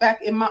putting it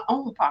back in my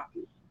own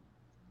pocket.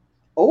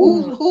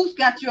 Who's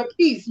got your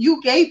peace?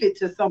 You gave it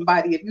to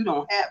somebody if you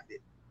don't have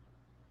it.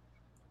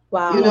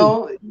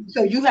 Wow.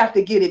 So you have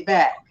to get it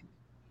back.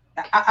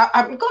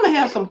 I'm going to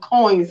have some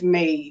coins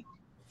made,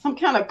 some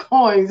kind of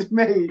coins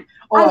made,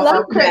 or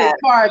a credit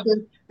card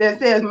that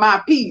says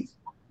my peace.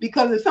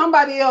 Because if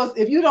somebody else,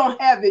 if you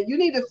don't have it, you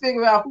need to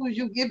figure out who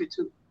you give it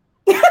to.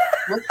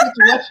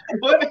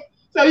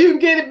 So you can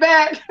get it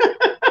back.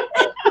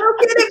 You'll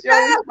get it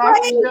back,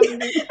 right?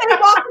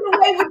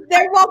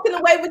 They're walking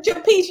away with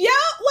your piece. Yo,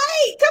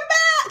 wait, come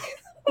back.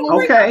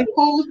 Okay.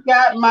 Who's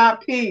got my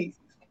piece?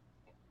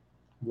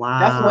 Wow.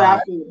 That's the way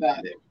I feel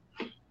about it.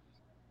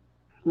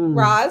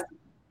 Roz?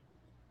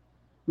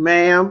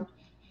 Ma'am,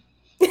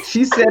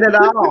 she said it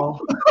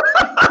all.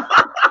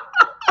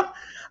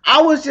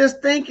 I was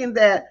just thinking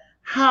that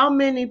how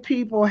many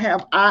people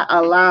have I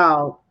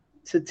allowed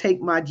to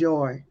take my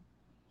joy?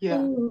 Yeah.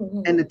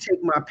 And to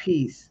take my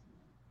peace.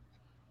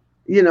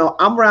 You know,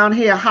 I'm around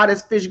here hot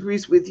as fish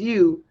grease with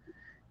you,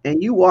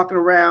 and you walking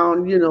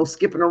around, you know,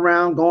 skipping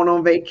around, going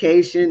on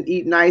vacation,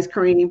 eating ice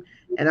cream,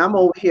 and I'm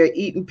over here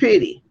eating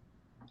pity.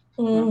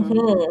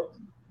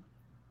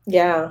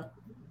 Yeah.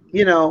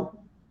 You know,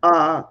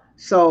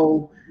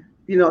 so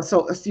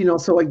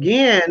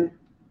again,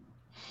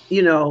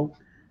 you know,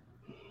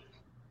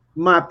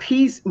 my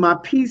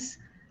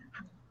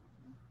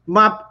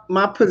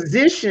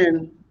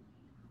position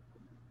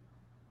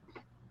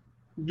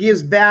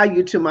gives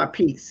value to my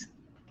peace.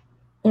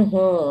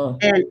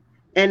 And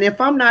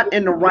if I'm not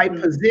in the right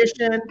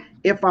position,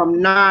 if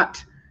I'm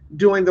not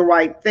doing the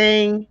right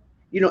thing,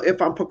 you know,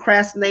 if I'm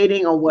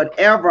procrastinating or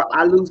whatever,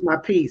 I lose my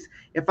peace.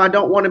 If I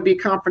don't want to be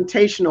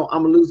confrontational,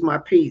 I'm gonna lose my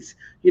peace.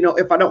 You know,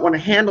 if I don't want to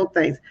handle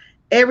things,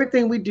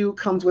 everything we do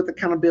comes with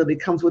accountability,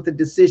 comes with a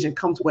decision,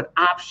 comes with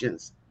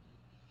options.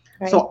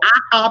 Right. So I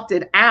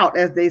opted out,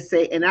 as they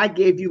say, and I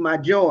gave you my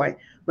joy,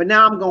 but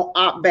now I'm gonna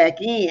opt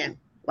back in,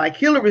 like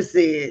Hillary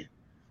said,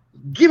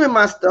 give me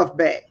my stuff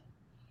back.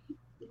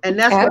 And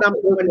that's what I'm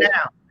doing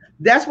now.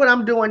 That's what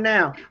I'm doing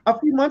now. A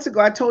few months ago,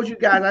 I told you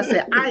guys, I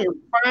said, I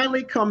am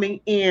finally coming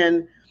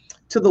in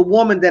to the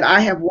woman that I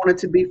have wanted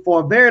to be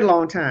for a very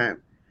long time.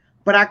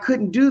 But I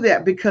couldn't do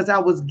that because I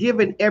was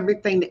giving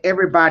everything to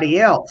everybody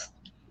else.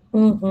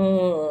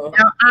 Now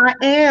I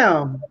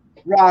am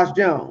Roz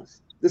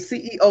Jones, the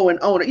CEO and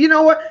owner. You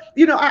know what?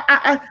 You know,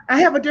 I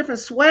have a different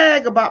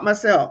swag about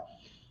myself.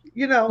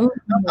 You know,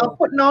 I'm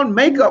putting on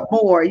makeup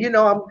more. You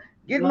know, I'm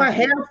getting my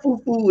hair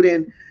foo-fooed,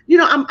 and you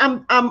know,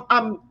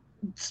 I'm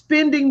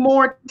spending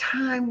more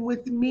time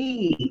with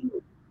me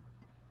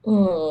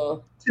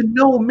to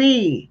know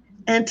me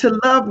and to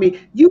love me.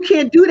 You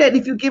can't do that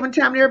if you're giving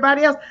time to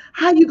everybody else.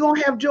 How you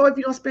gonna have joy if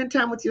you don't spend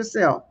time with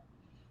yourself?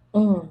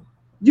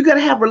 You got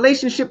to have a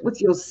relationship with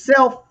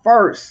yourself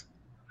first,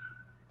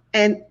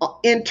 and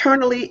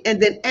internally,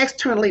 and then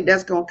externally,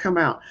 that's gonna come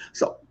out.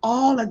 So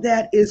all of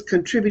that is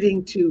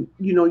contributing to,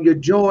 you know, your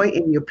joy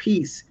and your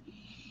peace.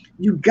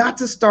 You got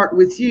to start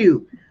with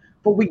you,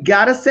 but we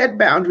got to set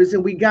boundaries,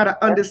 and we got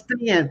to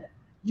understand,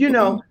 you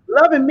know,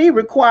 loving me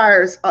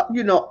requires,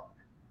 you know,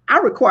 I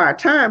require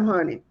time,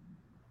 honey.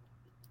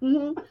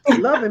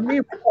 Loving me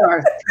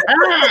requires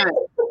time.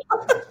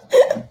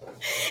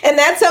 And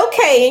that's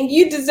okay. And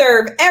you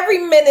deserve every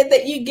minute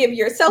that you give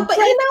yourself. But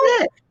you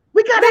know,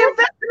 we got to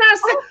invest in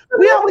ourselves.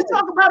 We always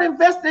talk about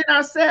investing in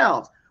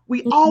ourselves.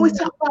 We always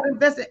talk about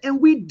investing,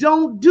 and we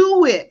don't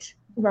do it.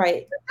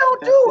 Right.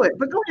 Don't do it.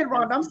 But go ahead,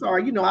 Rhonda. I'm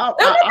sorry. You know,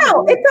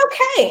 no, it's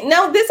okay.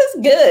 No, this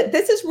is good.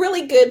 This is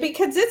really good,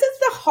 because this is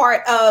the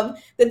heart of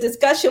the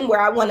discussion where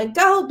I want to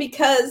go,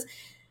 because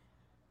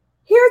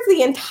here's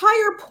the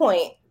entire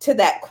point to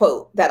that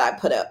quote that I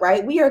put up,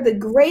 right? We are the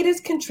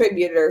greatest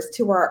contributors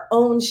to our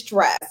own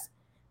stress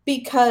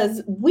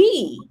because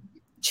we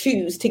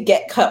choose to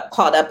get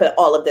caught up in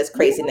all of this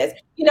craziness.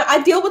 You know,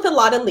 I deal with a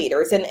lot of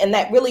leaders, and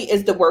that really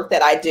is the work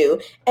that I do.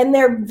 And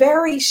they're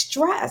very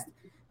stressed.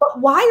 But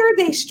why are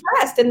they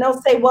stressed? And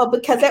they'll say, well,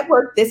 because at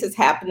work, this is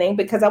happening,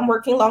 because I'm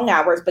working long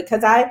hours,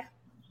 because I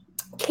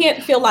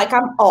can't feel like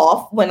I'm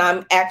off when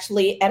I'm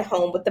actually at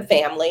home with the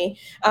family,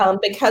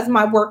 because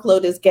my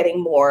workload is getting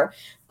more.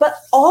 But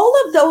all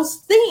of those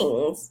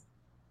things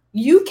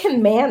you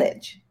can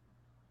manage.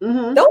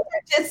 Those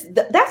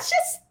are that's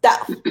just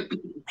stuff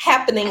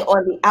happening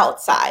on the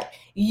outside.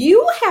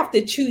 You have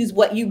to choose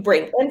what you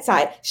bring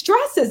inside.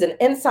 Stress is an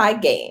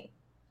inside game.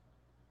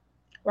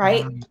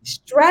 Right?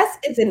 Stress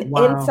is an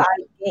inside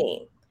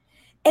game.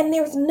 And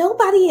there's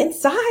nobody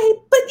inside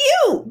but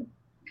you.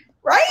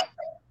 Right?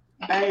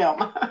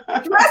 Bam.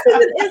 Stress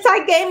is an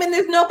inside game, and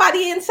there's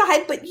nobody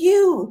inside but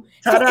you.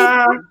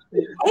 Ta-da.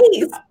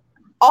 So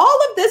all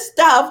of this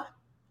stuff,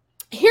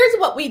 here's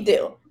what we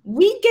do.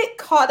 We get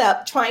caught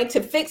up trying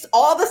to fix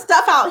all the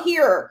stuff out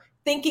here,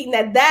 thinking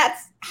that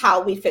that's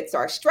how we fix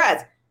our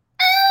stress.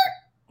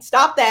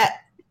 Stop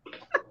that.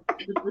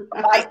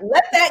 Like,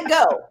 let that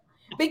go.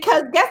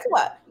 Because guess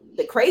what?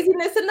 The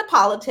craziness in the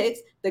politics,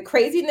 the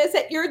craziness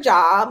at your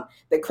job,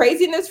 the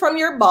craziness from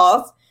your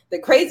boss, the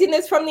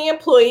craziness from the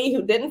employee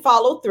who didn't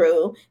follow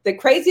through, the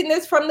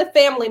craziness from the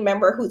family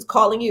member who's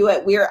calling you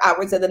at weird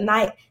hours of the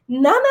night,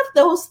 none of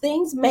those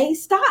things may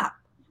stop.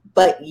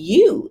 But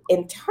you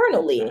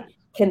internally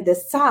can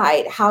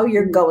decide how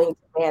you're going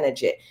to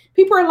manage it.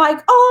 People are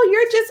like, oh,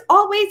 you're just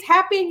always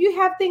happy and you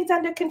have things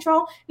under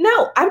control.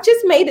 No, I've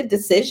just made a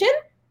decision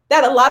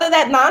that a lot of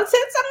that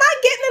nonsense,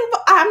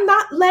 I'm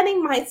not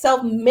letting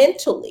myself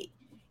mentally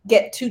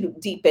get too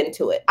deep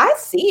into it. I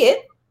see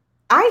it,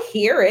 I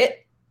hear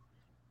it,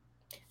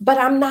 but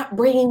I'm not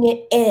bringing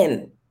it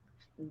in.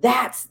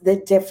 That's the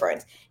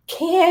difference.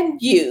 Can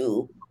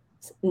you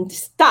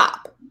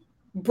stop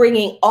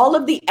bringing all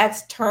of the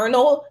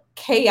external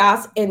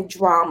chaos and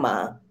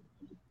drama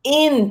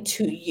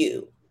into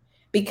you?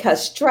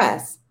 Because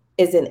stress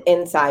is an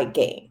inside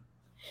game.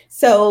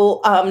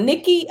 So,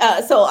 Nikki,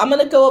 so I'm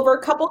going to go over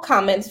a couple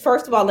comments.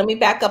 First of all, let me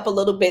back up a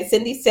little bit.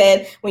 Cindy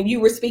said, when you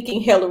were speaking,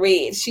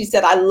 Hillary, she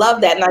said, I love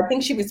that. And I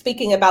think she was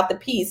speaking about the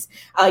piece,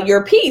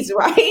 your piece,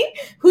 right?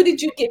 Who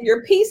did you give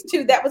your piece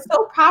to? That was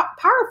so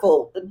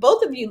powerful.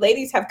 Both of you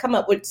ladies have come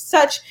up with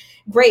such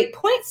great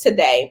points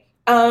today.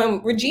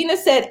 Regina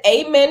said,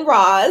 Amen,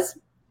 Roz.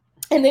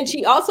 And then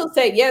she also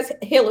said, yes,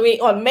 Hillary,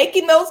 on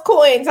making those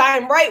coins,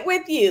 I'm right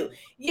with you.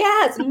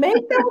 Yes,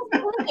 make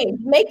those coins.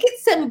 Make it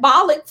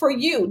symbolic for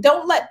you.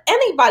 Don't let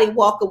anybody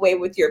walk away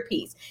with your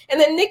piece. And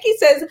then Nikki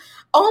says,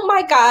 oh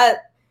my God,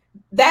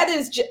 that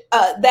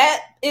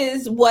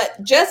is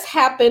what just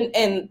happened.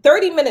 And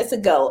 30 minutes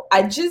ago,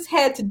 I just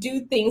had to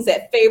do things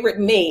that favored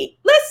me.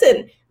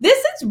 Listen,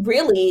 this is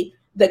really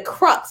the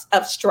crux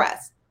of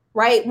stress.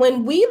 Right?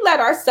 When we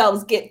let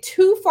ourselves get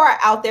too far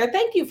out there,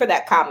 thank you for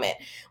that comment.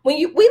 When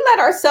we let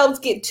ourselves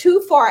get too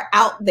far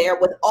out there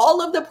with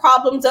all of the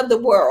problems of the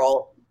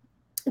world,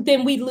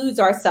 then we lose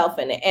ourselves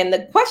in it. And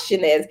the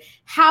question is,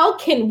 how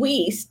can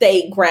we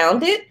stay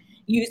grounded,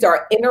 use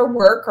our inner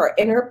work, our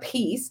inner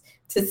peace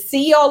to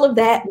see all of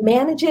that,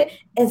 manage it,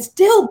 and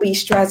still be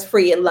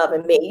stress-free and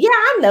loving me? Yeah,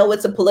 I know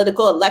it's a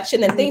political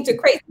election and things are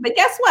crazy, but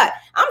guess what?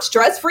 I'm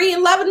stress-free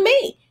and loving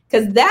me,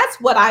 because that's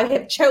what I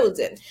have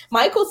chosen.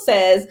 Michael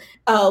says,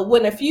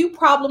 when a few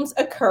problems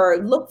occur,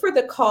 look for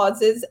the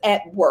causes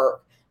at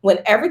work. When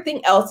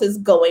everything else is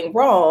going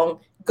wrong,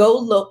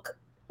 go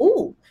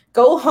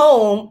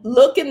home,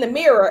 look in the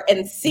mirror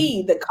and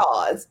see the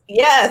cause.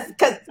 Yes,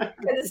 because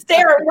it's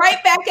staring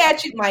right back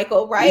at you,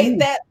 Michael, right?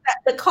 That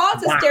the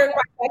cause is staring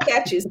right back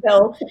at you.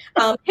 So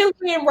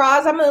Hillary and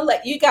Roz, I'm going to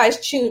let you guys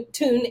tune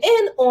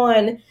in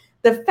on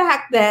the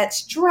fact that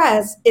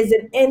stress is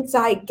an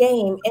inside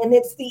game, and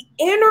it's the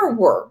inner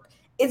work.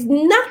 It's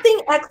nothing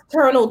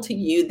external to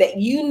you that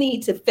you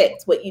need to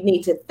fix. What you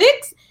need to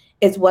fix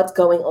is what's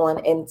going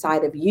on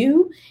inside of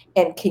you,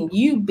 and can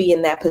you be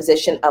in that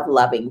position of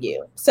loving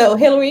you? So,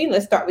 Hillary,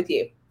 let's start with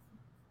you.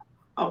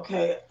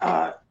 Okay.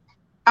 I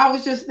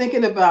was just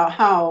thinking about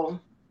how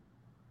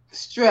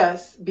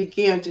stress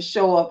began to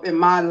show up in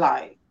my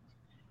life,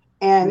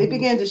 and it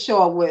began to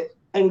show up with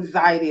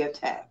anxiety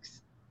attacks.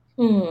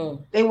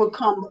 They would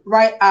come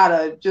right out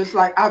of, just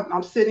like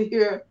I'm sitting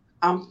here,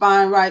 I'm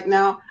fine right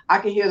now. I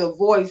can hear the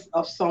voice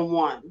of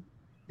someone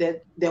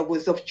that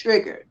was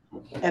triggered,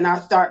 and I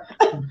start,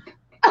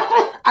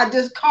 I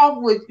just cough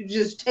would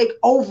just take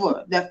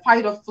over, that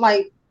fight or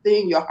flight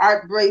thing, your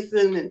heart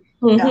racing, and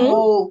that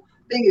whole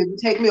thing. It would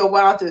take me a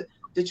while to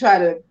try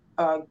to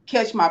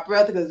catch my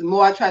breath, because the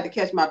more I try to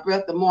catch my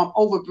breath, the more I'm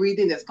over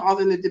breathing. That's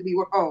causing it to be,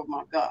 oh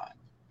my God.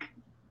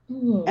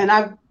 And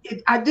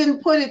I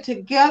didn't put it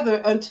together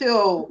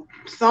until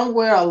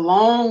somewhere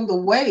along the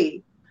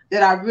way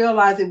that I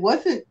realized it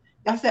wasn't.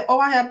 I said, oh,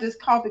 I have this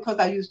cough because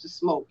I used to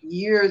smoke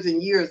years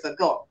and years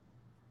ago.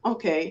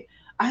 Okay,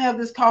 I have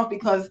this cough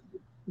because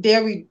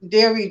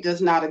dairy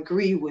does not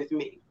agree with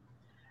me.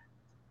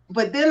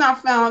 But then I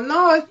found,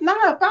 no, it's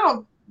not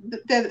about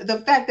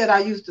the fact that I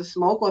used to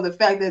smoke, or the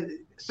fact that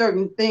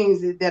certain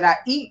things that I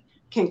eat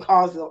can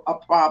cause a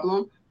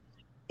problem.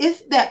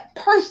 It's that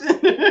person.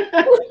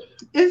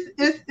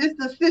 It's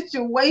the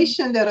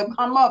situation that'll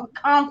come up,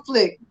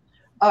 conflict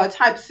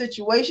type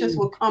situations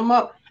will come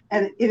up,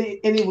 and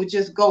it would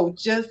just go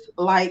just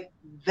like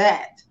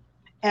that.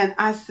 And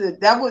I said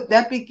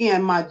that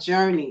began my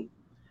journey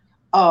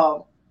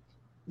of,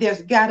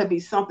 there's got to be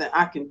something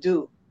I can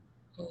do,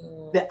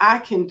 that I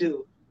can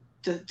do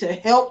to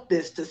help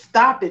this, to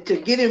stop it, to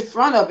get in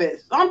front of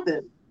it,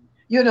 something,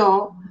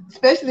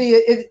 especially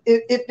if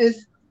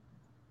it's,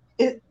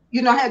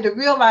 I had to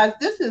realize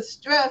this is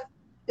stress.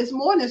 It's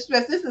more than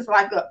stress. This is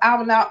like an out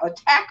and out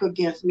attack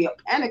against me, a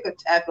panic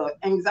attack, or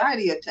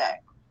anxiety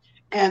attack.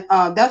 And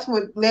that's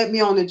what led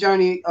me on the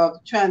journey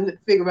of trying to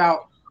figure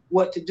out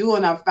what to do.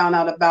 And I found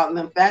out about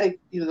lymphatic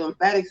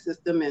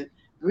system and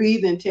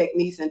breathing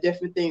techniques and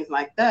different things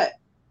like that.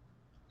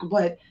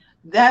 But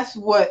that's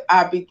what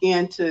I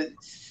began to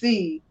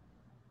see,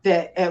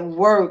 that at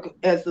work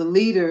as a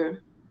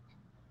leader,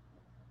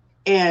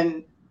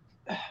 and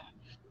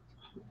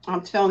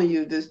I'm telling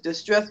you, the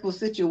stressful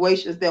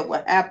situations that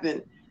would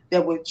happen,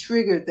 that would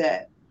trigger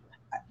that.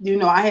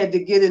 I had to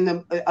get in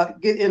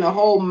a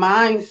whole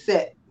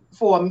mindset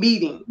for a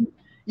meeting,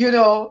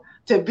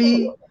 to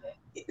be,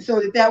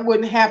 so that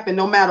wouldn't happen,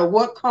 no matter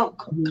what,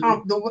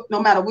 no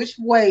matter which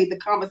way the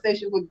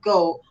conversation would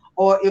go,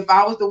 or if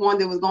I was the one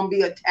that was going to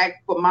be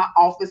attacked for my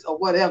office or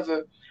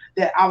whatever,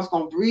 that I was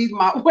going to breathe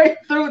my way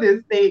through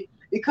this thing,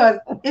 because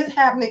it's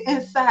happening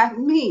inside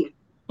me.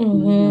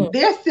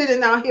 They're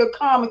sitting out here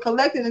calm and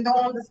collected and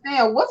don't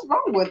understand what's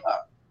wrong with her.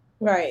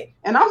 Right.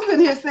 And I'm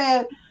sitting here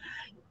saying,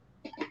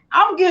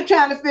 I'm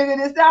trying to figure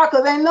this out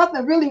because ain't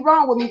nothing really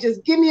wrong with me.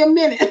 Just give me a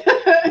minute,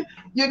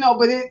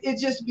 But it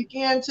just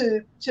began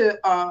to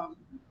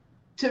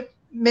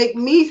make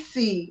me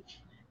see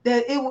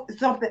that it was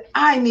something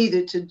I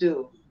needed to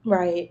do,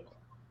 Right.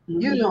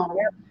 you know.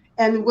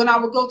 And when I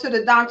would go to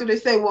the doctor, they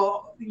say,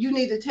 "Well, you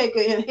need to take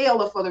an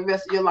inhaler for the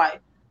rest of your life."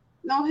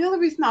 No,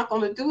 Hillary's not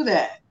going to do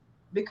that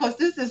because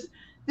this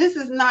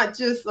is not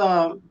just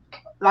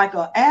like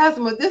a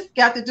asthma. This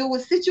got to do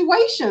with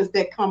situations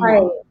that come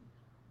Right. up.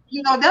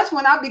 That's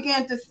when I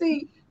began to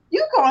see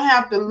you're going to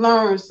have to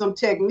learn some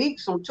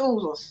techniques, some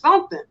tools or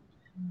something,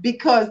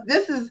 because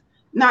this is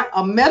not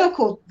a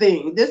medical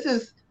thing. This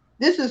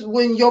is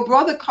when your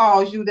brother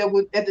calls you that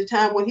was at the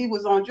time when he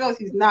was on drugs.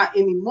 He's not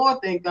anymore,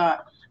 thank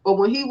God. But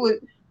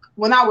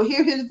when I would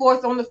hear his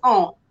voice on the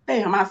phone,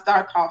 bam, I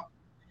start coughing.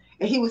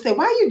 And he would say,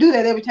 "Why you do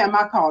that every time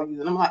I call you?"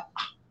 And I'm like,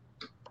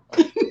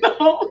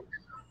 no.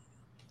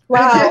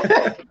 Wow.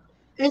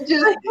 That's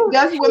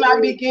when I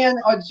began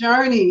a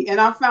journey,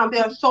 and I found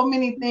there are so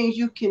many things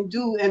you can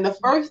do. And the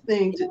first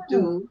thing to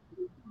do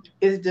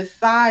is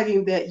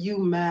deciding that you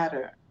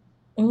matter,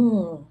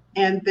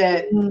 and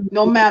that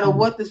no matter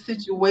what the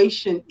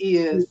situation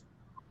is,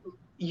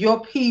 your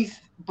peace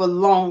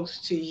belongs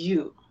to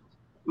you.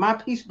 My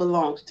peace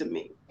belongs to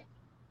me.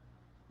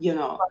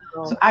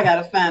 So I got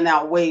to find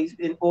out ways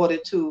in order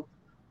to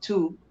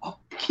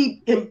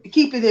keep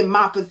it in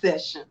my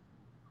possession.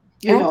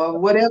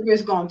 Whatever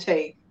it's gonna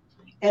take.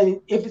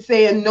 And if it's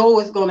saying no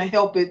is gonna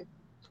help it,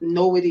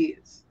 no, it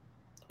is.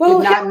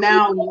 Well, if not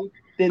now,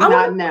 then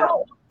not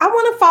now. I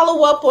want to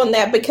follow up on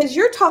that because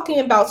you're talking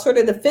about sort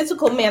of the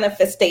physical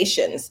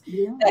manifestations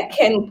that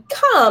can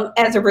come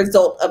as a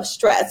result of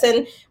stress.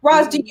 And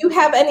Roz, do you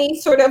have any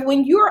sort of,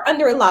 when you're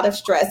under a lot of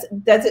stress,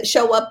 does it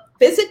show up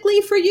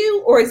physically for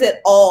you, or is it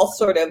all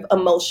sort of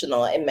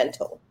emotional and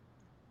mental?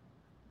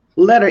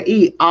 Letter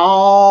E,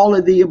 all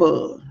of the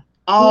above.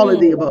 All of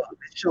the above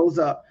shows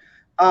up.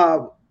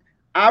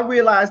 I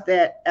realized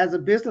that as a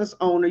business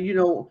owner,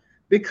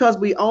 because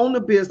we own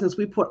the business,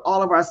 we put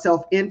all of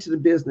ourselves into the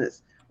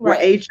business.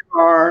 Right.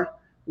 We're HR,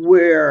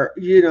 we're,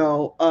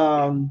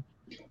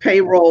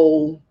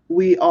 payroll,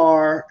 we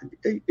are,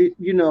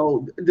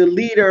 the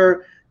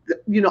leader,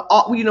 we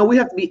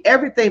have to be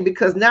everything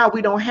because now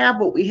we don't have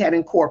what we had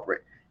in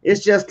corporate.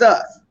 It's just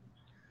us.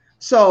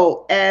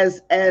 So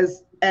as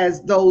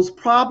those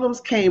problems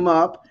came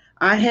up,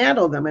 I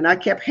handled them and I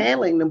kept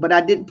handling them, but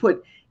I didn't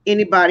put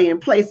anybody in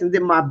place. And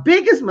then my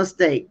biggest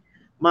mistake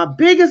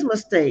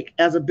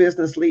as a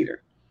business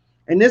leader,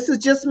 and this is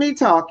just me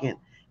talking,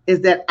 is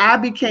that I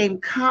became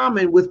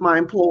common with my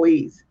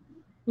employees.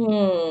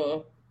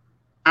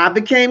 I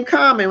became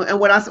common. And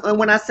when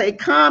I say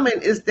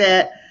common is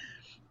that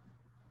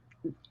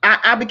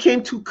I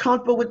became too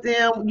comfortable with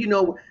them.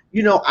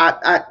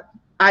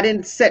 I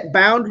didn't set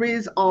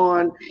boundaries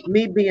on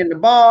me being the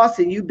boss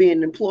and you being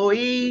an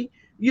employee,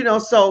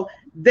 so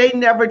they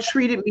never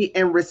treated me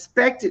and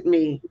respected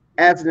me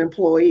as an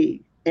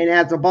employee and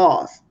as a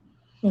boss.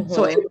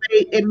 So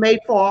it made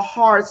for a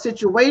hard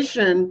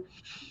situation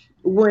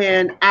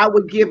when I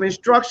would give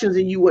instructions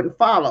and you wouldn't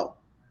follow.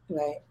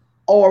 Right.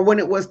 Or when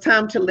it was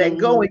time to let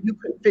go and you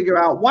couldn't figure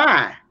out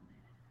why.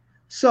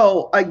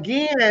 So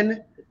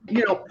again,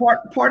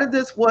 part of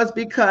this was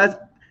because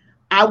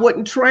I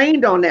wasn't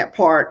trained on that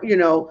part.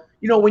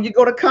 When you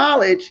go to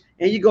college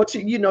and you go to,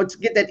 to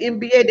get that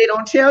MBA, they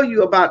don't tell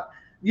you about,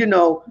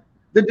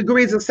 the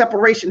degrees of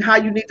separation, how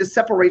you need to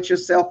separate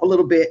yourself a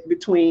little bit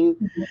between.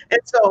 And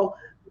so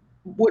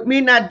with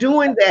me not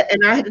doing that,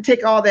 and I had to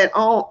take all that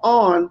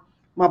on,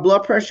 my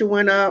blood pressure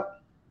went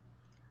up,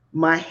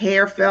 my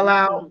hair fell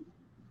out,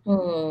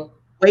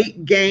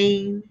 weight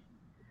gain,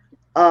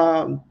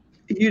 my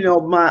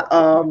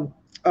oh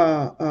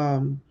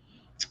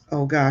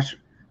gosh,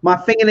 my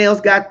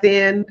fingernails got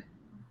thin,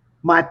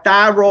 my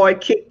thyroid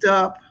kicked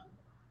up,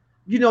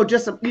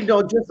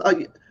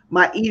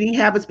 my eating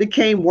habits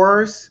became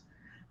worse.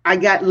 I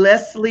got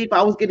less sleep.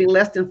 I was getting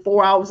less than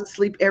 4 hours of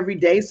sleep every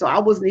day. So I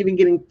wasn't even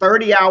getting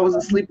 30 hours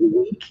of sleep a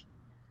week.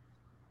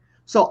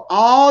 So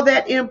all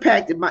that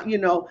impacted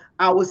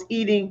I was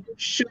eating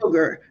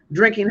sugar,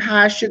 drinking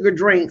high sugar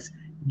drinks,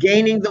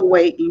 gaining the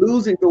weight,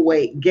 losing the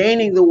weight,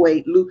 gaining the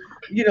weight,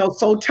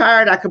 so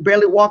tired I could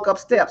barely walk up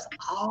steps.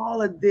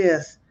 All of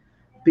this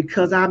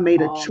because I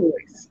made a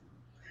choice.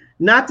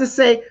 Not to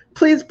say,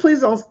 please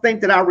don't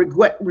think that I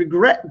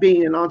regret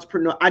being an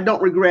entrepreneur. I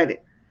don't regret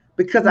it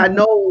because I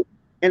know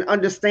and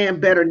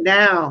understand better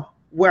now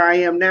where I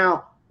am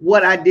now,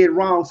 what I did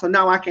wrong. So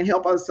now I can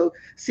help others. So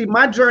see,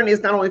 my journey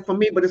is not only for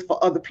me, but it's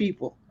for other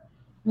people.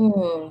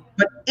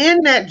 But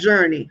in that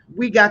journey,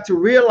 we got to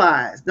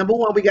realize, number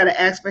one, we got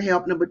to ask for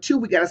help. Number two,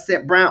 we got to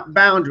set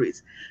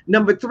boundaries.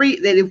 Number three,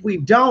 that if we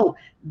don't,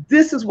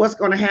 this is what's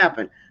going to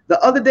happen.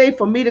 The other day,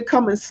 for me to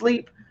come and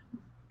sleep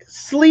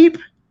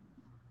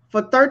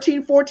for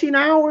 13, 14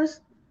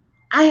 hours,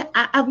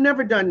 I've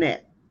never done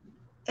that,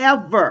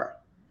 ever.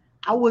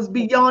 I was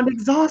beyond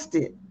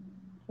exhausted.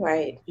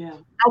 Right. Yeah.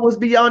 I was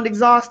beyond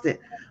exhausted.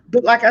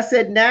 But like I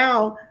said,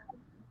 now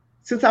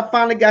since I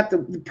finally got the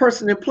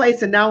person in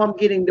place, and now I'm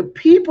getting the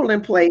people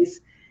in place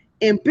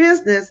in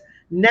business.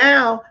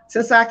 Now,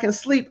 since I can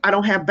sleep, I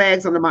don't have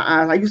bags under my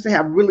eyes. I used to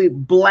have really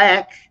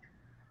black.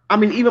 I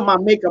mean, even my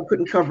makeup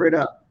couldn't cover it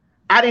up.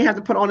 I didn't have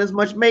to put on as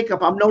much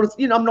makeup. I'm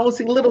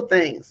noticing little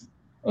things.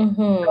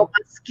 Mm-hmm. My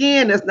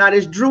skin is not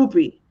as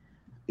droopy.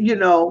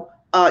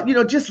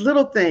 Just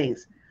little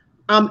things.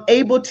 I'm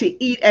able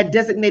to eat at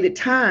designated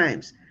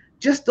times.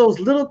 Just those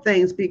little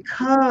things,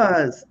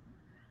 because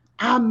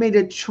I made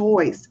a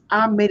choice.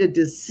 I made a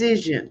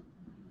decision.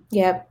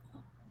 Yep.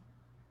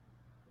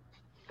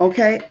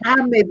 Okay.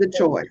 I made the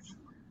choice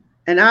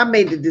and I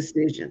made the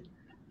decision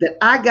that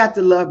I got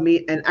to love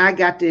me and I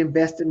got to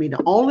invest in me.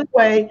 The only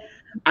way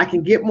I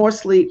can get more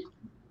sleep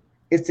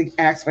is to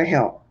ask for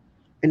help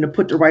and to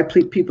put the right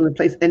people in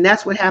place. And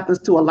that's what happens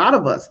to a lot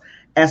of us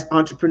as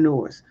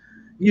entrepreneurs.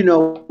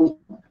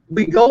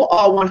 We go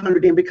all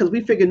 100 in because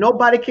we figure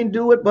nobody can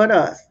do it but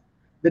us.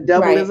 The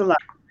devil Right. is a lie.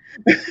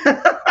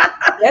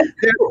 Yes.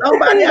 There's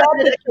somebody out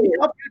there that can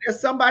help you. There's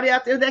somebody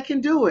out there that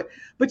can do it.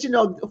 But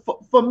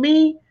for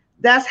me,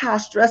 that's how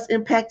stress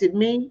impacted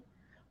me.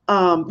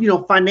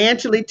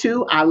 Financially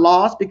too, I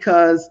lost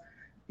because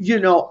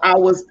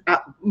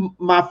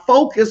my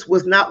focus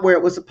was not where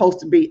it was supposed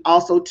to be.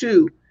 Also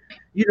too,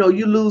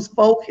 you lose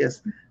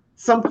focus.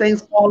 Some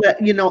things fall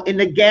in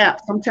the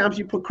gap. Sometimes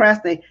you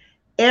procrastinate.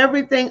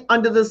 Everything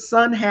under the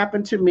sun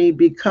happened to me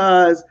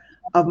because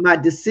of my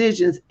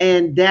decisions,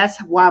 and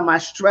that's why my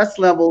stress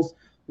levels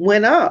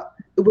went up.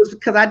 It was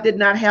because I did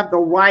not have the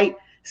right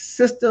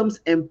systems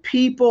and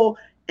people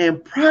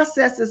and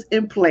processes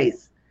in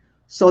place,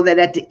 so that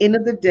at the end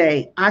of the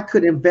day, I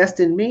could invest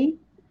in me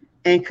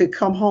and could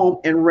come home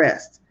and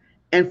rest.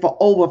 And for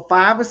over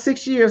 5 or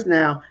 6 years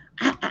now,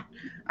 I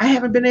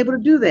haven't been able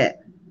to do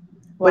that.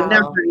 But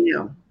now Wow. I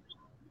am.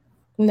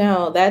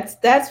 No,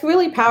 that's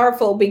really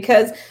powerful,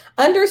 because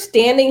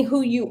understanding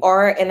who you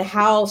are and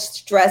how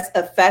stress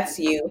affects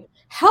you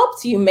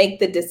helps you make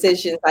the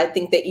decisions I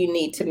think that you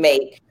need to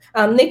make.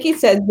 Nikki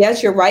says,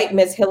 yes, you're right,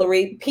 Miss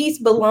Hillary. Peace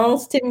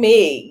belongs to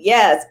me.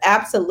 Yes,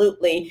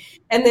 absolutely.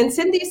 And then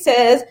Cindy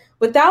says,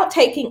 without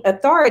taking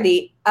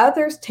authority,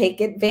 others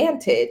take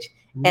advantage.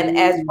 And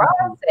as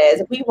Rod Mm,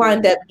 says, we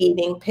wind up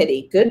eating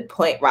pity. Good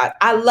point, Rod.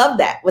 I love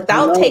that. I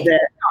Without love taking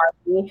that.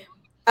 authority,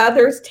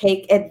 others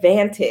take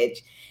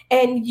advantage.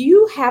 And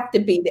you have to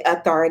be the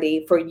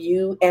authority for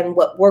you and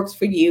what works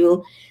for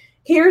you.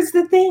 Here's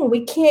the thing,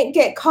 we can't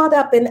get caught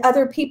up in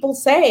other people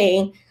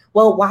saying,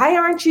 well, why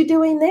aren't you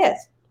doing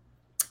this?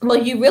 Well,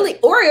 you really,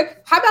 or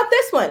how about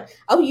this one?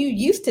 Oh, you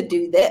used to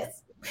do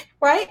this,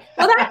 right?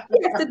 Well, that's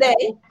yesterday.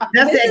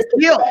 That's This is that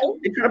guilt. today,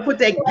 They're trying to put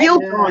that right?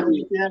 guilt Yes, on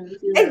you. yes, yes,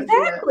 yes.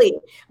 Exactly.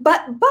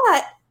 But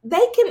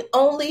they can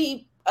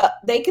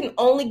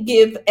only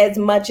give as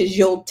much as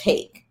you'll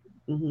take,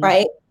 Hmm.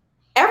 right?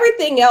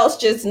 Everything else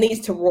just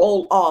needs to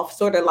roll off,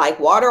 sort of like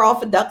water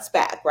off a duck's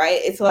back,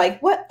 right? It's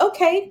like, what?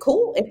 Okay,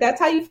 cool. If that's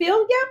how you feel,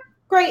 yeah,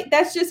 great.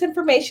 That's just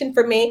information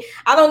for me.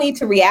 I don't need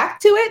to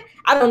react to it.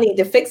 I don't need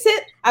to fix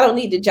it. I don't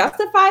need to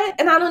justify it.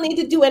 And I don't need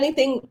to do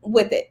anything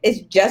with it.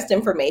 It's just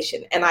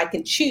information. And I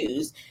can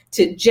choose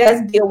to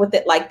just deal with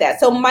it like that.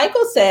 So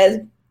Michael says,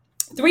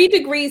 3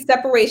 degrees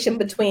separation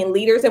between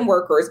leaders and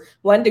workers,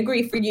 1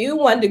 degree for you,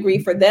 1 degree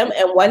for them,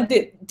 and one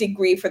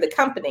degree for the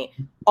company.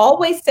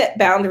 Always set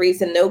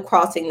boundaries and no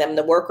crossing them.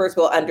 The workers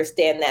will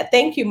understand that.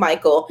 Thank you,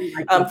 Michael,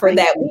 Michael, for thank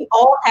that. you. We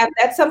all have,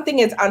 that's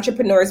something as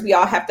entrepreneurs we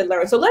all have to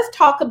learn. So let's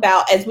talk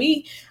about, as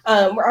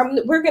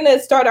we're going to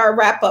start our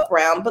wrap up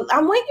round, but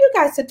I want you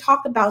guys to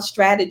talk about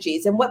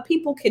strategies and what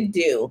people can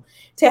do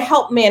to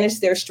help manage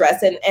their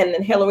stress. And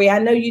Hillary, I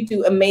know you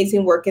do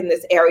amazing work in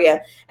this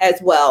area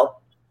as well.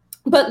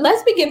 But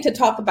let's begin to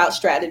talk about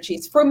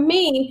strategies. For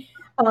me,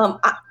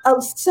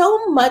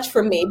 so much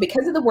for me,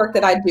 because of the work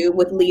that I do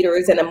with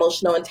leaders and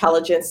emotional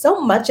intelligence, so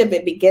much of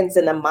it begins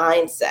in the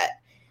mindset,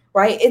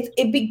 right?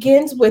 It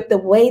begins with the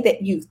way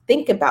that you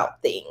think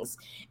about things.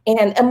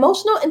 And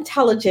emotional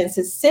intelligence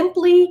is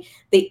simply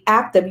the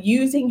act of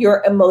using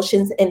your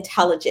emotions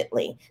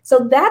intelligently.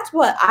 So that's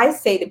what I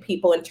say to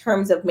people in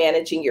terms of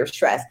managing your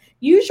stress.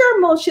 Use your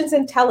emotions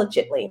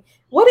intelligently.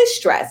 What is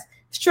stress?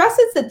 Stress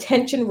is the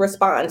tension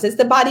response. It's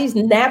the body's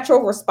natural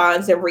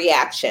response and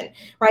reaction,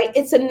 right?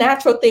 It's a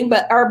natural thing,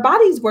 but our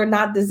bodies were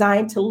not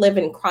designed to live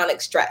in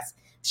chronic stress.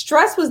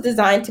 Stress was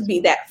designed to be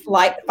that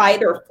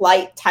fight or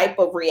flight type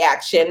of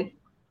reaction,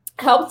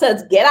 helps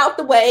us get out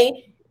the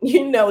way,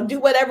 do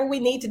whatever we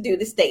need to do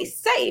to stay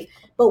safe.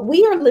 But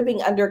we are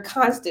living under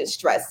constant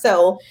stress.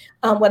 So,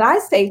 what I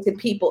say to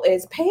people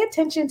is pay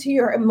attention to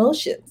your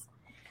emotions,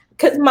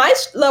 because my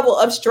level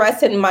of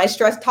stress and my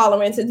stress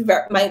tolerance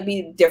might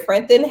be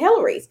different than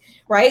Hillary's,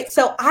 right?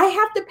 So I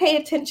have to pay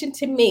attention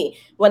to me.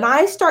 When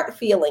I start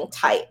feeling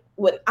tight,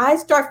 when I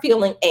start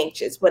feeling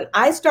anxious, when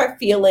I start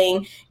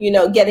feeling,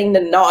 getting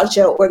the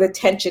nausea or the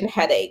tension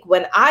headache,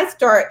 when I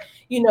start,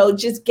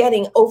 just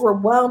getting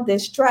overwhelmed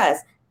and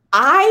stressed,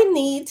 I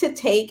need to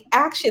take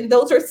action.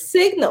 Those are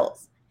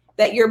signals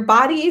that your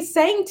body is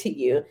saying to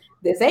you,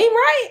 this ain't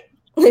right.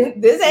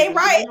 This ain't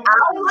right.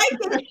 I don't like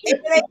it if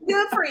it ain't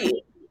good for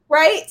you.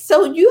 right?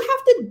 So you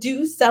have to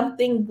do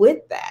something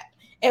with that.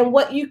 And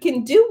what you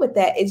can do with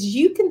that is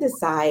you can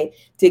decide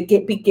to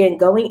begin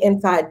going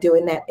inside,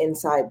 doing that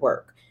inside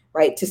work,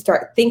 right? To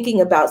start thinking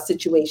about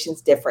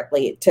situations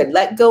differently, to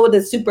let go of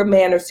the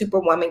Superman or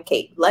Superwoman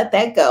cape, let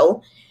that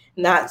go,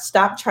 not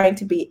stop trying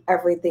to be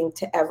everything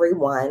to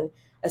everyone,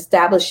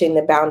 establishing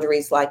the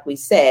boundaries, like we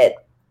said,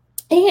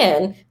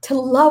 and to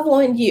love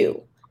on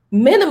you.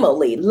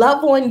 Minimally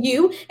love on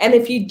you. And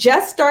if you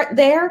just start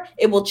there,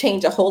 it will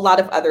change a whole lot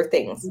of other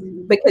things,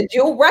 because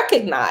you'll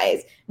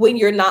recognize when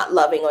you're not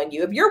loving on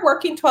you. If you're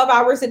working 12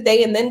 hours a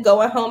day and then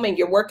going home and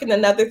you're working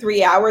another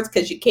 3 hours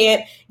because you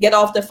can't get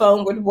off the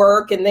phone with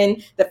work, and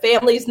then the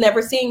family's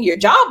never seeing your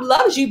job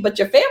loves you, but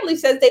your family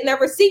says they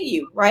never see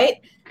you,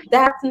 right?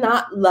 That's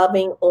not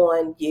loving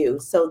on you.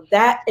 So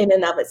that in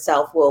and of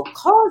itself will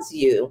cause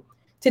you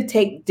to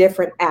take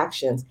different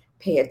actions.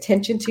 Pay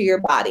attention to your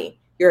body.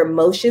 Your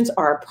emotions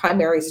are a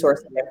primary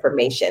source of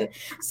information.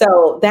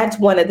 So that's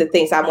one of the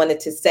things I wanted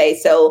to say.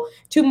 So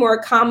 2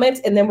 more comments,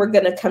 and then we're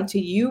going to come to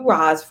you,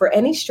 Roz, for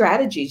any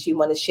strategies you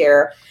want to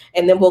share.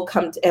 And then we'll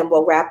and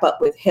we'll wrap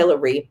up with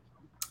Hillary,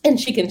 and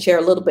she can share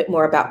a little bit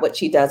more about what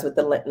she does with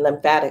the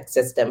lymphatic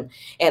system,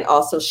 and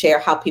also share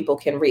how people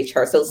can reach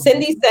her. So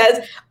Cindy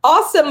says,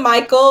 awesome,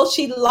 Michael.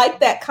 She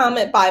liked that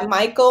comment by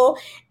Michael.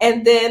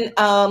 And then,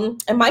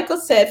 and Michael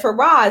said, for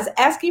Roz,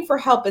 asking for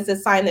help is a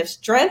sign of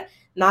strength,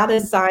 not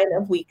a sign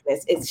of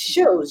weakness. It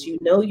shows you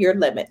know your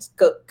limits.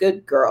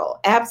 Good girl.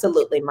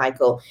 Absolutely,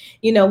 Michael.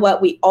 You know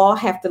what? We all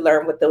have to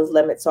learn what those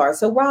limits are.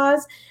 So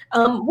Roz,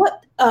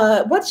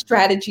 what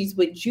strategies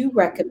would you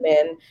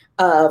recommend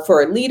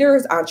for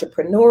leaders,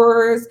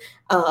 entrepreneurs,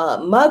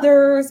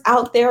 mothers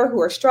out there who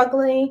are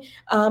struggling,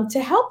 to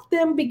help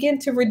them begin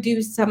to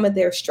reduce some of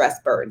their stress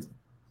burden?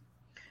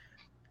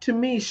 To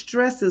me,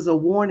 stress is a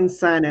warning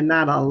sign and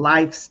not a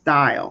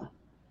lifestyle.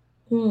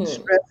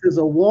 Stress is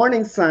a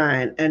warning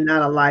sign and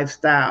not a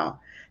lifestyle.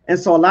 And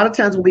so a lot of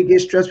times when we get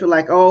stressed, we're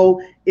like,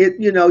 oh,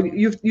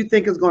 you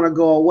think it's going to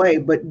go away,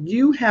 but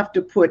you have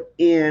to put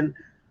in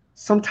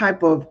some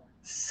type of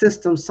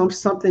system,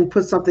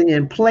 put something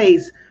in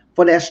place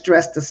for that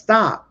stress to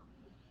stop.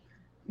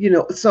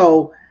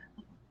 So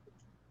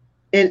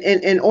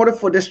in order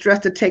for the stress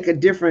to take a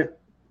different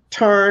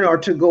turn or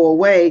to go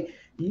away,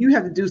 you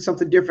have to do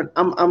something different.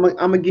 I'm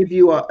gonna give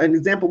you an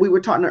example. We were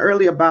talking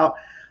earlier about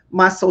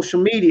my social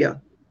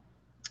media.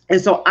 And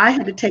so I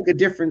had to take a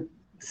different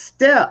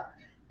step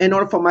in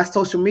order for my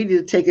social media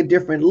to take a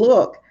different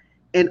look,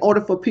 in order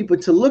for people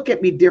to look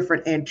at me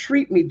different and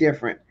treat me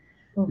different.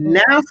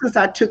 Now, since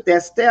I took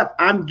that step,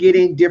 I'm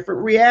getting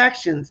different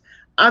reactions.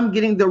 I'm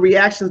getting the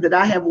reactions that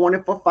I have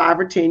wanted for 5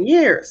 or 10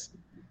 years.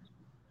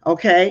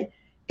 Okay.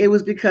 It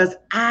was because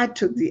I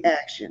took the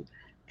action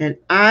and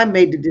I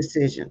made the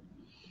decision.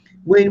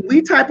 When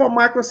we type on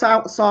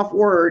Microsoft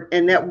Word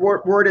and that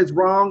word is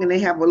wrong and they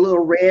have a little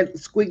red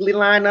squiggly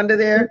line under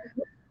there,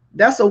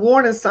 that's a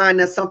warning sign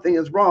that something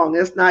is wrong.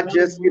 It's not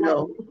just,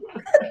 Ignore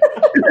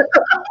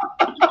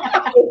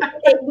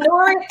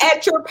it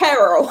at your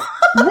peril.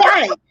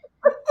 Right.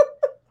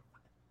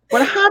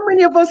 But how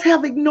many of us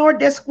have ignored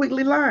that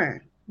squiggly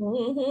line?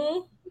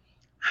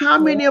 How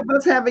many of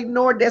us have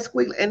ignored that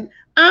squiggly? And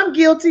I'm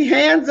guilty,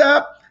 hands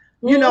up.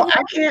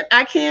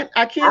 I can't.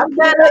 I've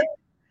done it.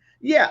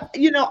 Yeah,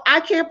 I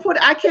can't put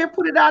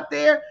it out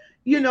there,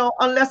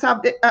 unless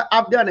I've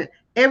done it.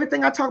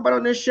 Everything I talk about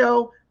on this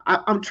show,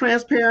 I'm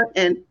transparent,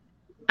 and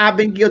I've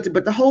been guilty.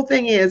 But the whole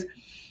thing is,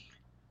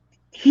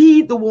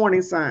 heed the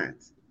warning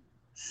signs.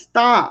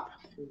 Stop.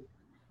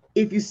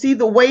 If you see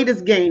the weight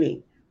is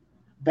gaining,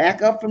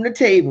 back up from the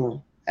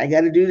table. I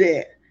got to do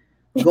that.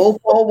 Go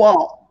for a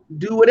walk.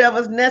 Do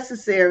whatever's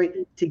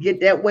necessary to get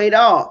that weight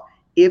off.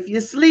 If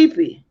you're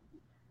sleepy,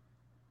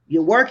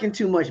 you're working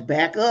too much,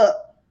 back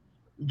up.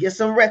 Get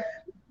some rest.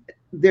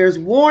 There's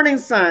warning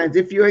signs.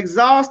 If you're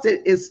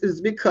exhausted,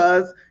 it's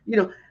because,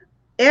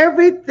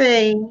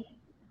 everything,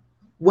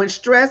 when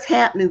stress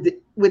happens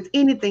with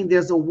anything,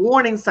 there's a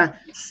warning sign.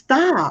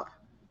 Stop.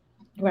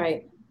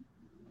 Right.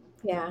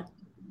 Yeah.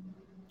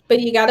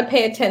 But you got to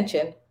pay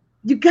attention.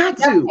 You got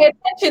to pay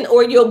attention,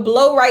 or you'll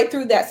blow right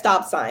through that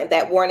stop sign,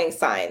 that warning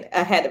sign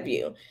ahead of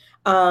you.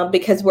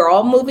 Because we're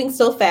all moving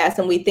so fast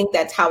and we think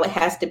that's how it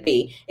has to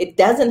be. It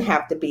doesn't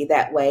have to be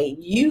that way.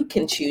 You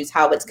can choose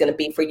how it's going to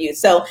be for you.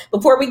 So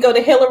before we go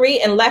to Hillary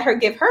and let her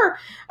give her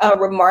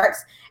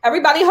remarks,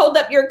 everybody hold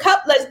up your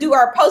cup. Let's do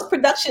our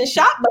post-production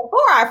shot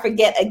before I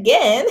forget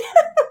again.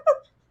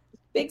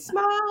 Big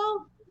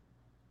smile.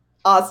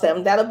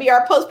 Awesome. That'll be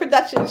our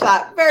post-production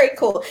shot. Very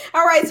cool.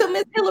 All right. So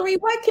Miss Hillary,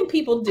 what can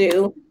people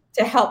do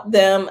to help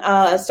them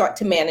start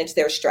to manage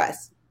their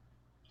stress?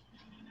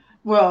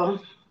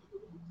 Well,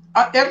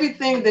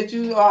 everything that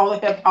you all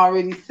have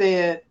already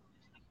said,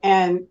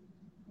 and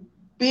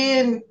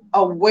being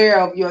aware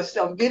of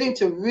yourself, getting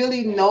to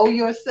really know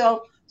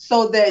yourself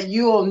so that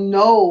you'll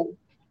know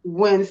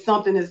when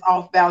something is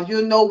off balance.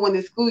 You'll know when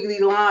the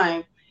squiggly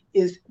line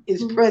is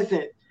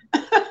present.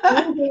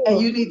 And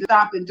you need to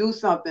stop and do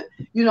something.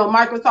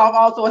 Microsoft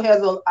also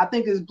has I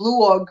think it's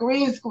blue or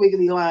green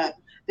squiggly line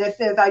that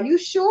says, are you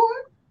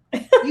sure?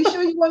 You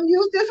sure you want to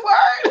use this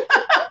word?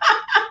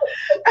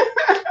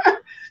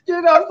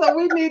 So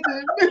we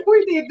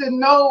need to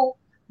know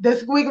the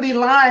squiggly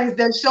lines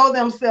that show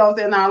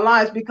themselves in our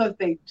lives, because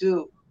they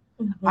do.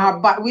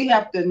 Mm-hmm. We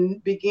have to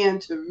begin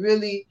to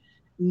really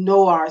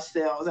know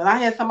ourselves. And I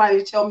had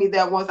somebody tell me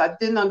that once. I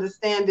didn't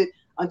understand it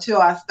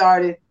until I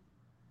started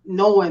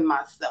knowing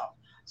myself.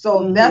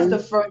 So that's Mm-hmm. the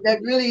first.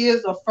 That really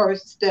is a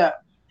first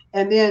step.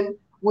 And then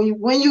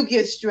when you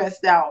get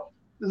stressed out,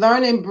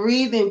 learning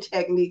breathing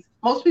techniques.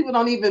 Most people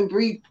don't even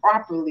breathe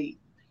properly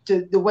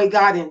to the way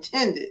God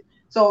intended.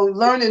 So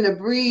learning to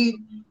breathe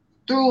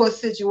through a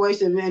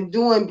situation and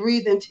doing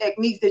breathing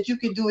techniques that you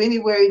can do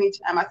anywhere,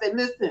 anytime. I said,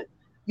 listen,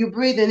 you're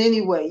breathing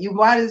anyway. You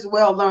might as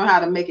well learn how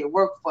to make it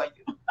work for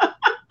you.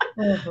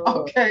 Mm-hmm.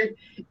 Okay.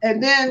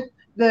 And then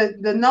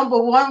the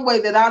number one way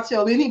that I'll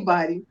tell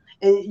anybody,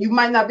 and you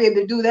might not be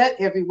able to do that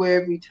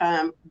everywhere, every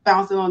time,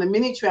 bouncing on a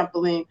mini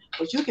trampoline,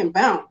 but you can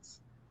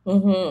bounce.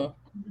 Mm-hmm.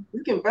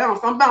 You can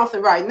bounce. I'm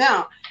bouncing right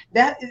now.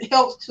 That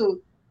helps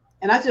to,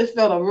 and I just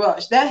felt a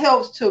rush. That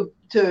helps to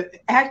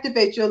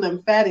activate your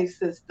lymphatic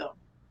system.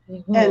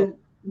 Mm-hmm. And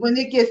when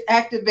it gets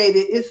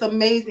activated, it's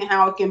amazing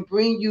how it can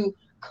bring you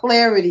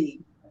clarity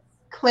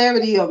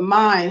of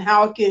mind,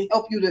 how it can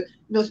help you to,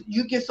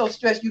 you get so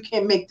stressed you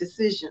can't make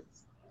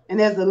decisions.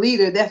 And as a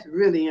leader, that's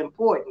really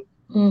important.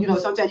 Mm-hmm.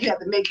 Sometimes you have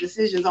to make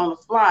decisions on the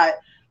fly,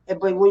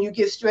 but when you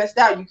get stressed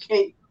out, you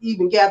can't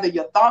even gather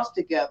your thoughts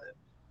together.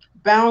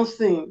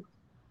 Bouncing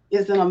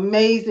is an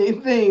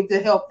amazing thing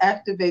to help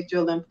activate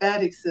your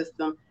lymphatic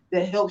system,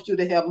 that helps you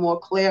to have more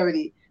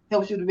clarity,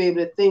 helps you to be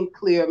able to think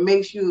clear,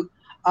 makes you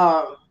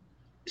um,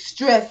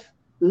 stress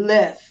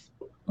less.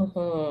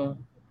 Mm-hmm.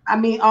 I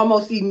mean,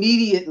 almost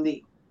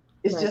immediately.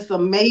 It's Right. just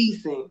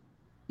amazing.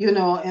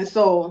 And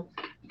so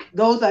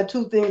those are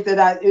two things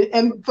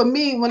and for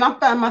me, when I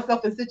find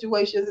myself in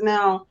situations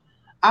now,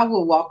 I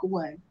will walk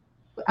away.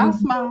 But I'll Mm-hmm.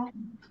 smile,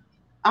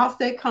 I'll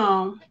stay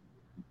calm.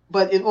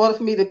 But in order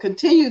for me to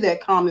continue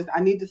that calmness, I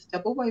need to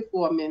step away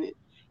for a minute.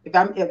 If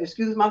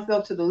excuse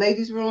myself to the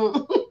ladies'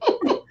 room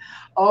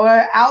or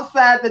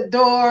outside the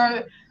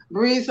door,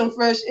 breathe some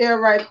fresh air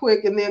right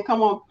quick, and then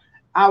come on.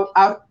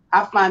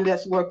 I find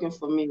that's working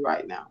for me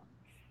right now.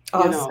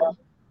 You know, Awesome.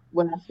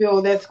 when I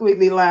feel that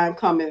squiggly line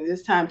coming,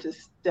 it's time to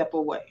step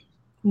away.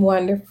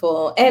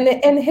 Wonderful.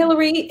 And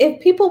Hillary, if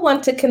people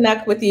want to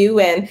connect with you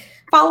and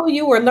follow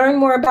you or learn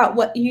more about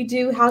what you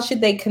do, how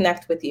should they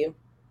connect with you?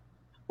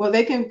 Well,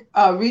 they can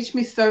reach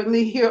me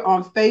certainly here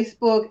on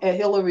Facebook at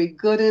Hillary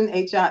Gooden,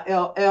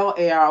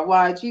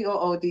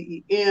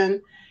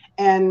 HILLARYGOODEN.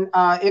 And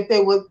if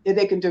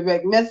they can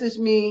direct message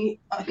me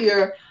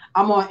here,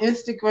 I'm on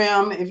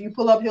Instagram. If you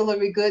pull up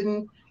Hillary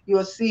Gooden,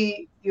 you'll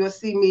see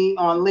me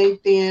on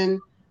LinkedIn.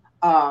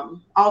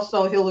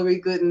 Also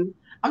Hillary Gooden.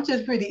 I'm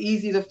just pretty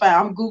easy to find.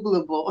 I'm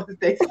Googleable, as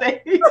they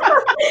say. You're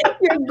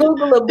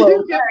Googleable.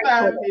 You can Very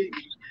find cool. me.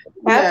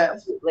 Yes.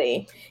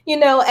 Absolutely.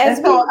 As And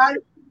so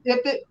we,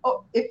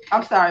 if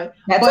I'm sorry,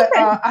 that's but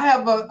okay. I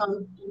have a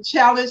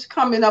challenge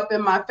coming up in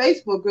my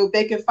Facebook group.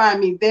 They can find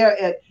me there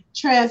at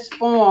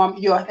Transform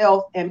Your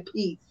Health and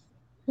Peace.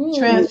 Hmm.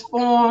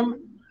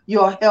 Transform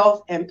Your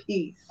Health and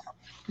Peace.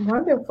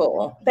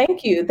 Wonderful.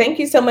 Thank you. Thank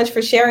you so much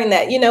for sharing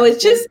that. It's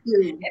Thank just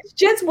you. it's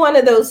just one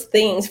of those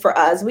things for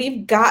us.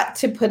 We've got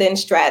to put in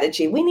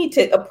strategy. We need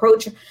to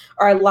approach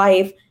our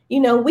life.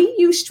 We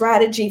use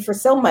strategy for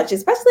so much,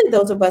 especially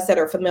those of us that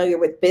are familiar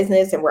with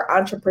business and we're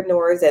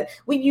entrepreneurs, and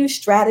we use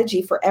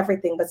strategy for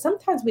everything, but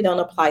sometimes we don't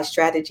apply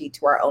strategy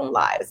to our own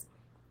lives.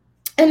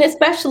 And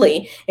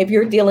especially if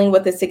you're dealing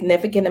with a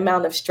significant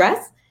amount of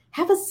stress,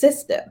 have a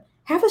system,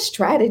 have a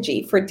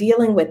strategy for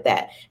dealing with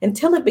that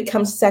until it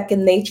becomes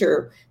second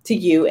nature to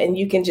you and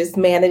you can just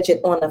manage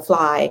it on the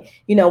fly.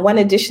 One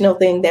additional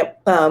thing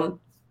that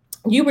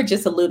you were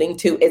just alluding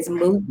to is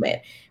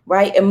movement,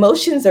 right?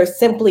 Emotions are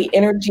simply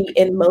energy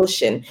in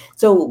motion.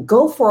 So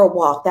go for a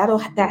walk.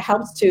 That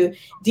helps to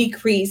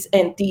decrease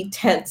and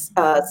detense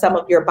some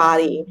of your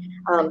body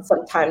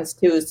sometimes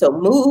too. So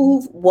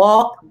move,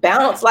 walk,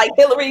 bounce like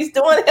Hillary's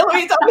doing.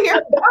 Hillary's over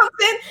here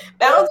bouncing,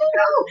 bouncing.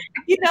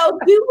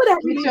 Do whatever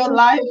Get you your need.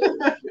 life.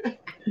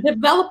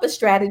 Develop a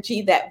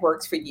strategy that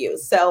works for you.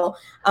 So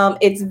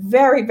it's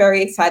very,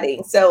 very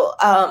exciting. So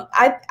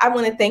I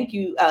want to thank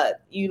you,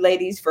 you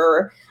ladies,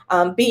 for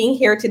being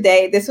here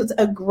today. This was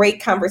a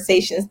great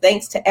conversation.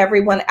 Thanks to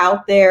everyone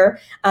out there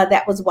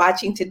that was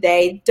watching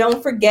today.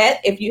 Don't forget,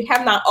 if you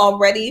have not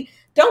already,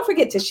 don't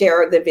forget to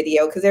share the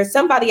video, because there's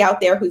somebody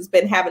out there who's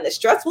been having a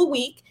stressful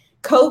week.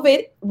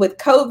 With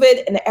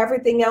COVID and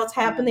everything else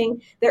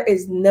happening, there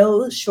is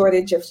no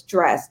shortage of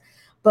stress.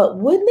 But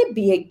wouldn't it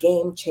be a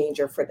game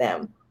changer for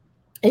them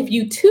if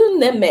you tune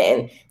them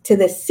in to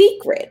the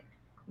secret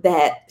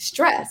that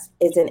stress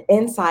is an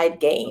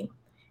inside game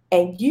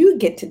and you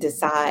get to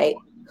decide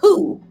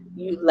who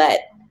you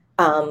let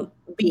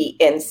be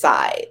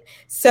inside?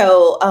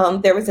 So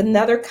there was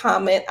another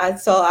comment I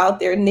saw out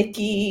there.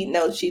 Nikki,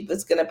 no, she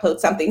was going to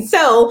post something.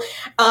 So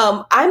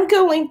I'm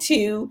going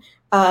to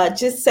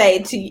just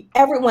say to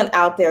everyone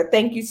out there,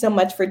 thank you so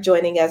much for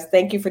joining us.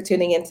 Thank you for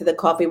tuning into the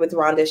Coffee with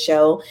Rhonda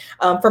show.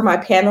 For my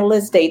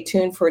panelists, stay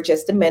tuned for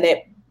just a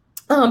minute.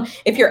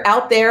 If you're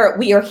out there,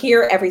 we are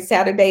here every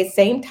Saturday,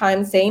 same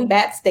time, same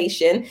bat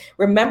station.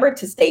 Remember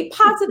to stay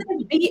positive,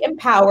 be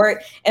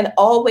empowered, and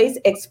always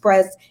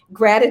express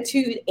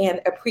gratitude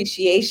and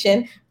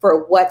appreciation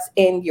for what's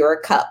in your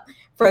cup.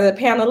 For the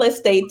panelists,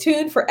 stay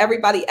tuned. For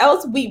everybody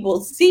else, we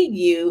will see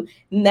you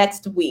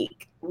next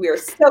week. We're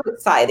so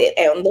excited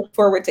and look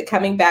forward to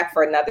coming back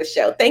for another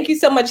show. Thank you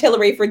so much,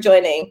 Hillary, for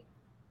joining.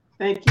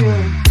 Thank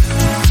you.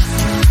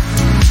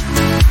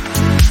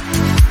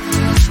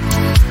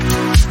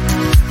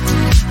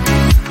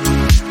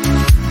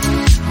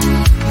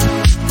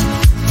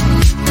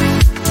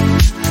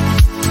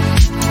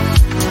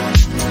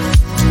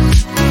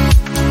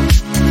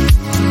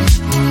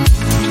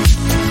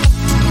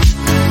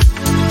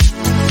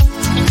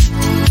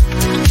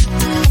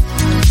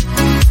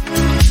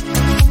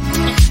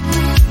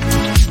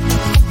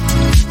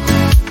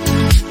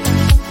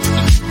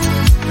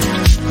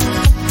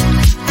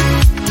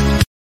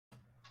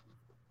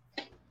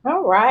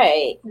 All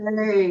right.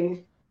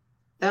 Hey,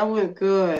 that went good.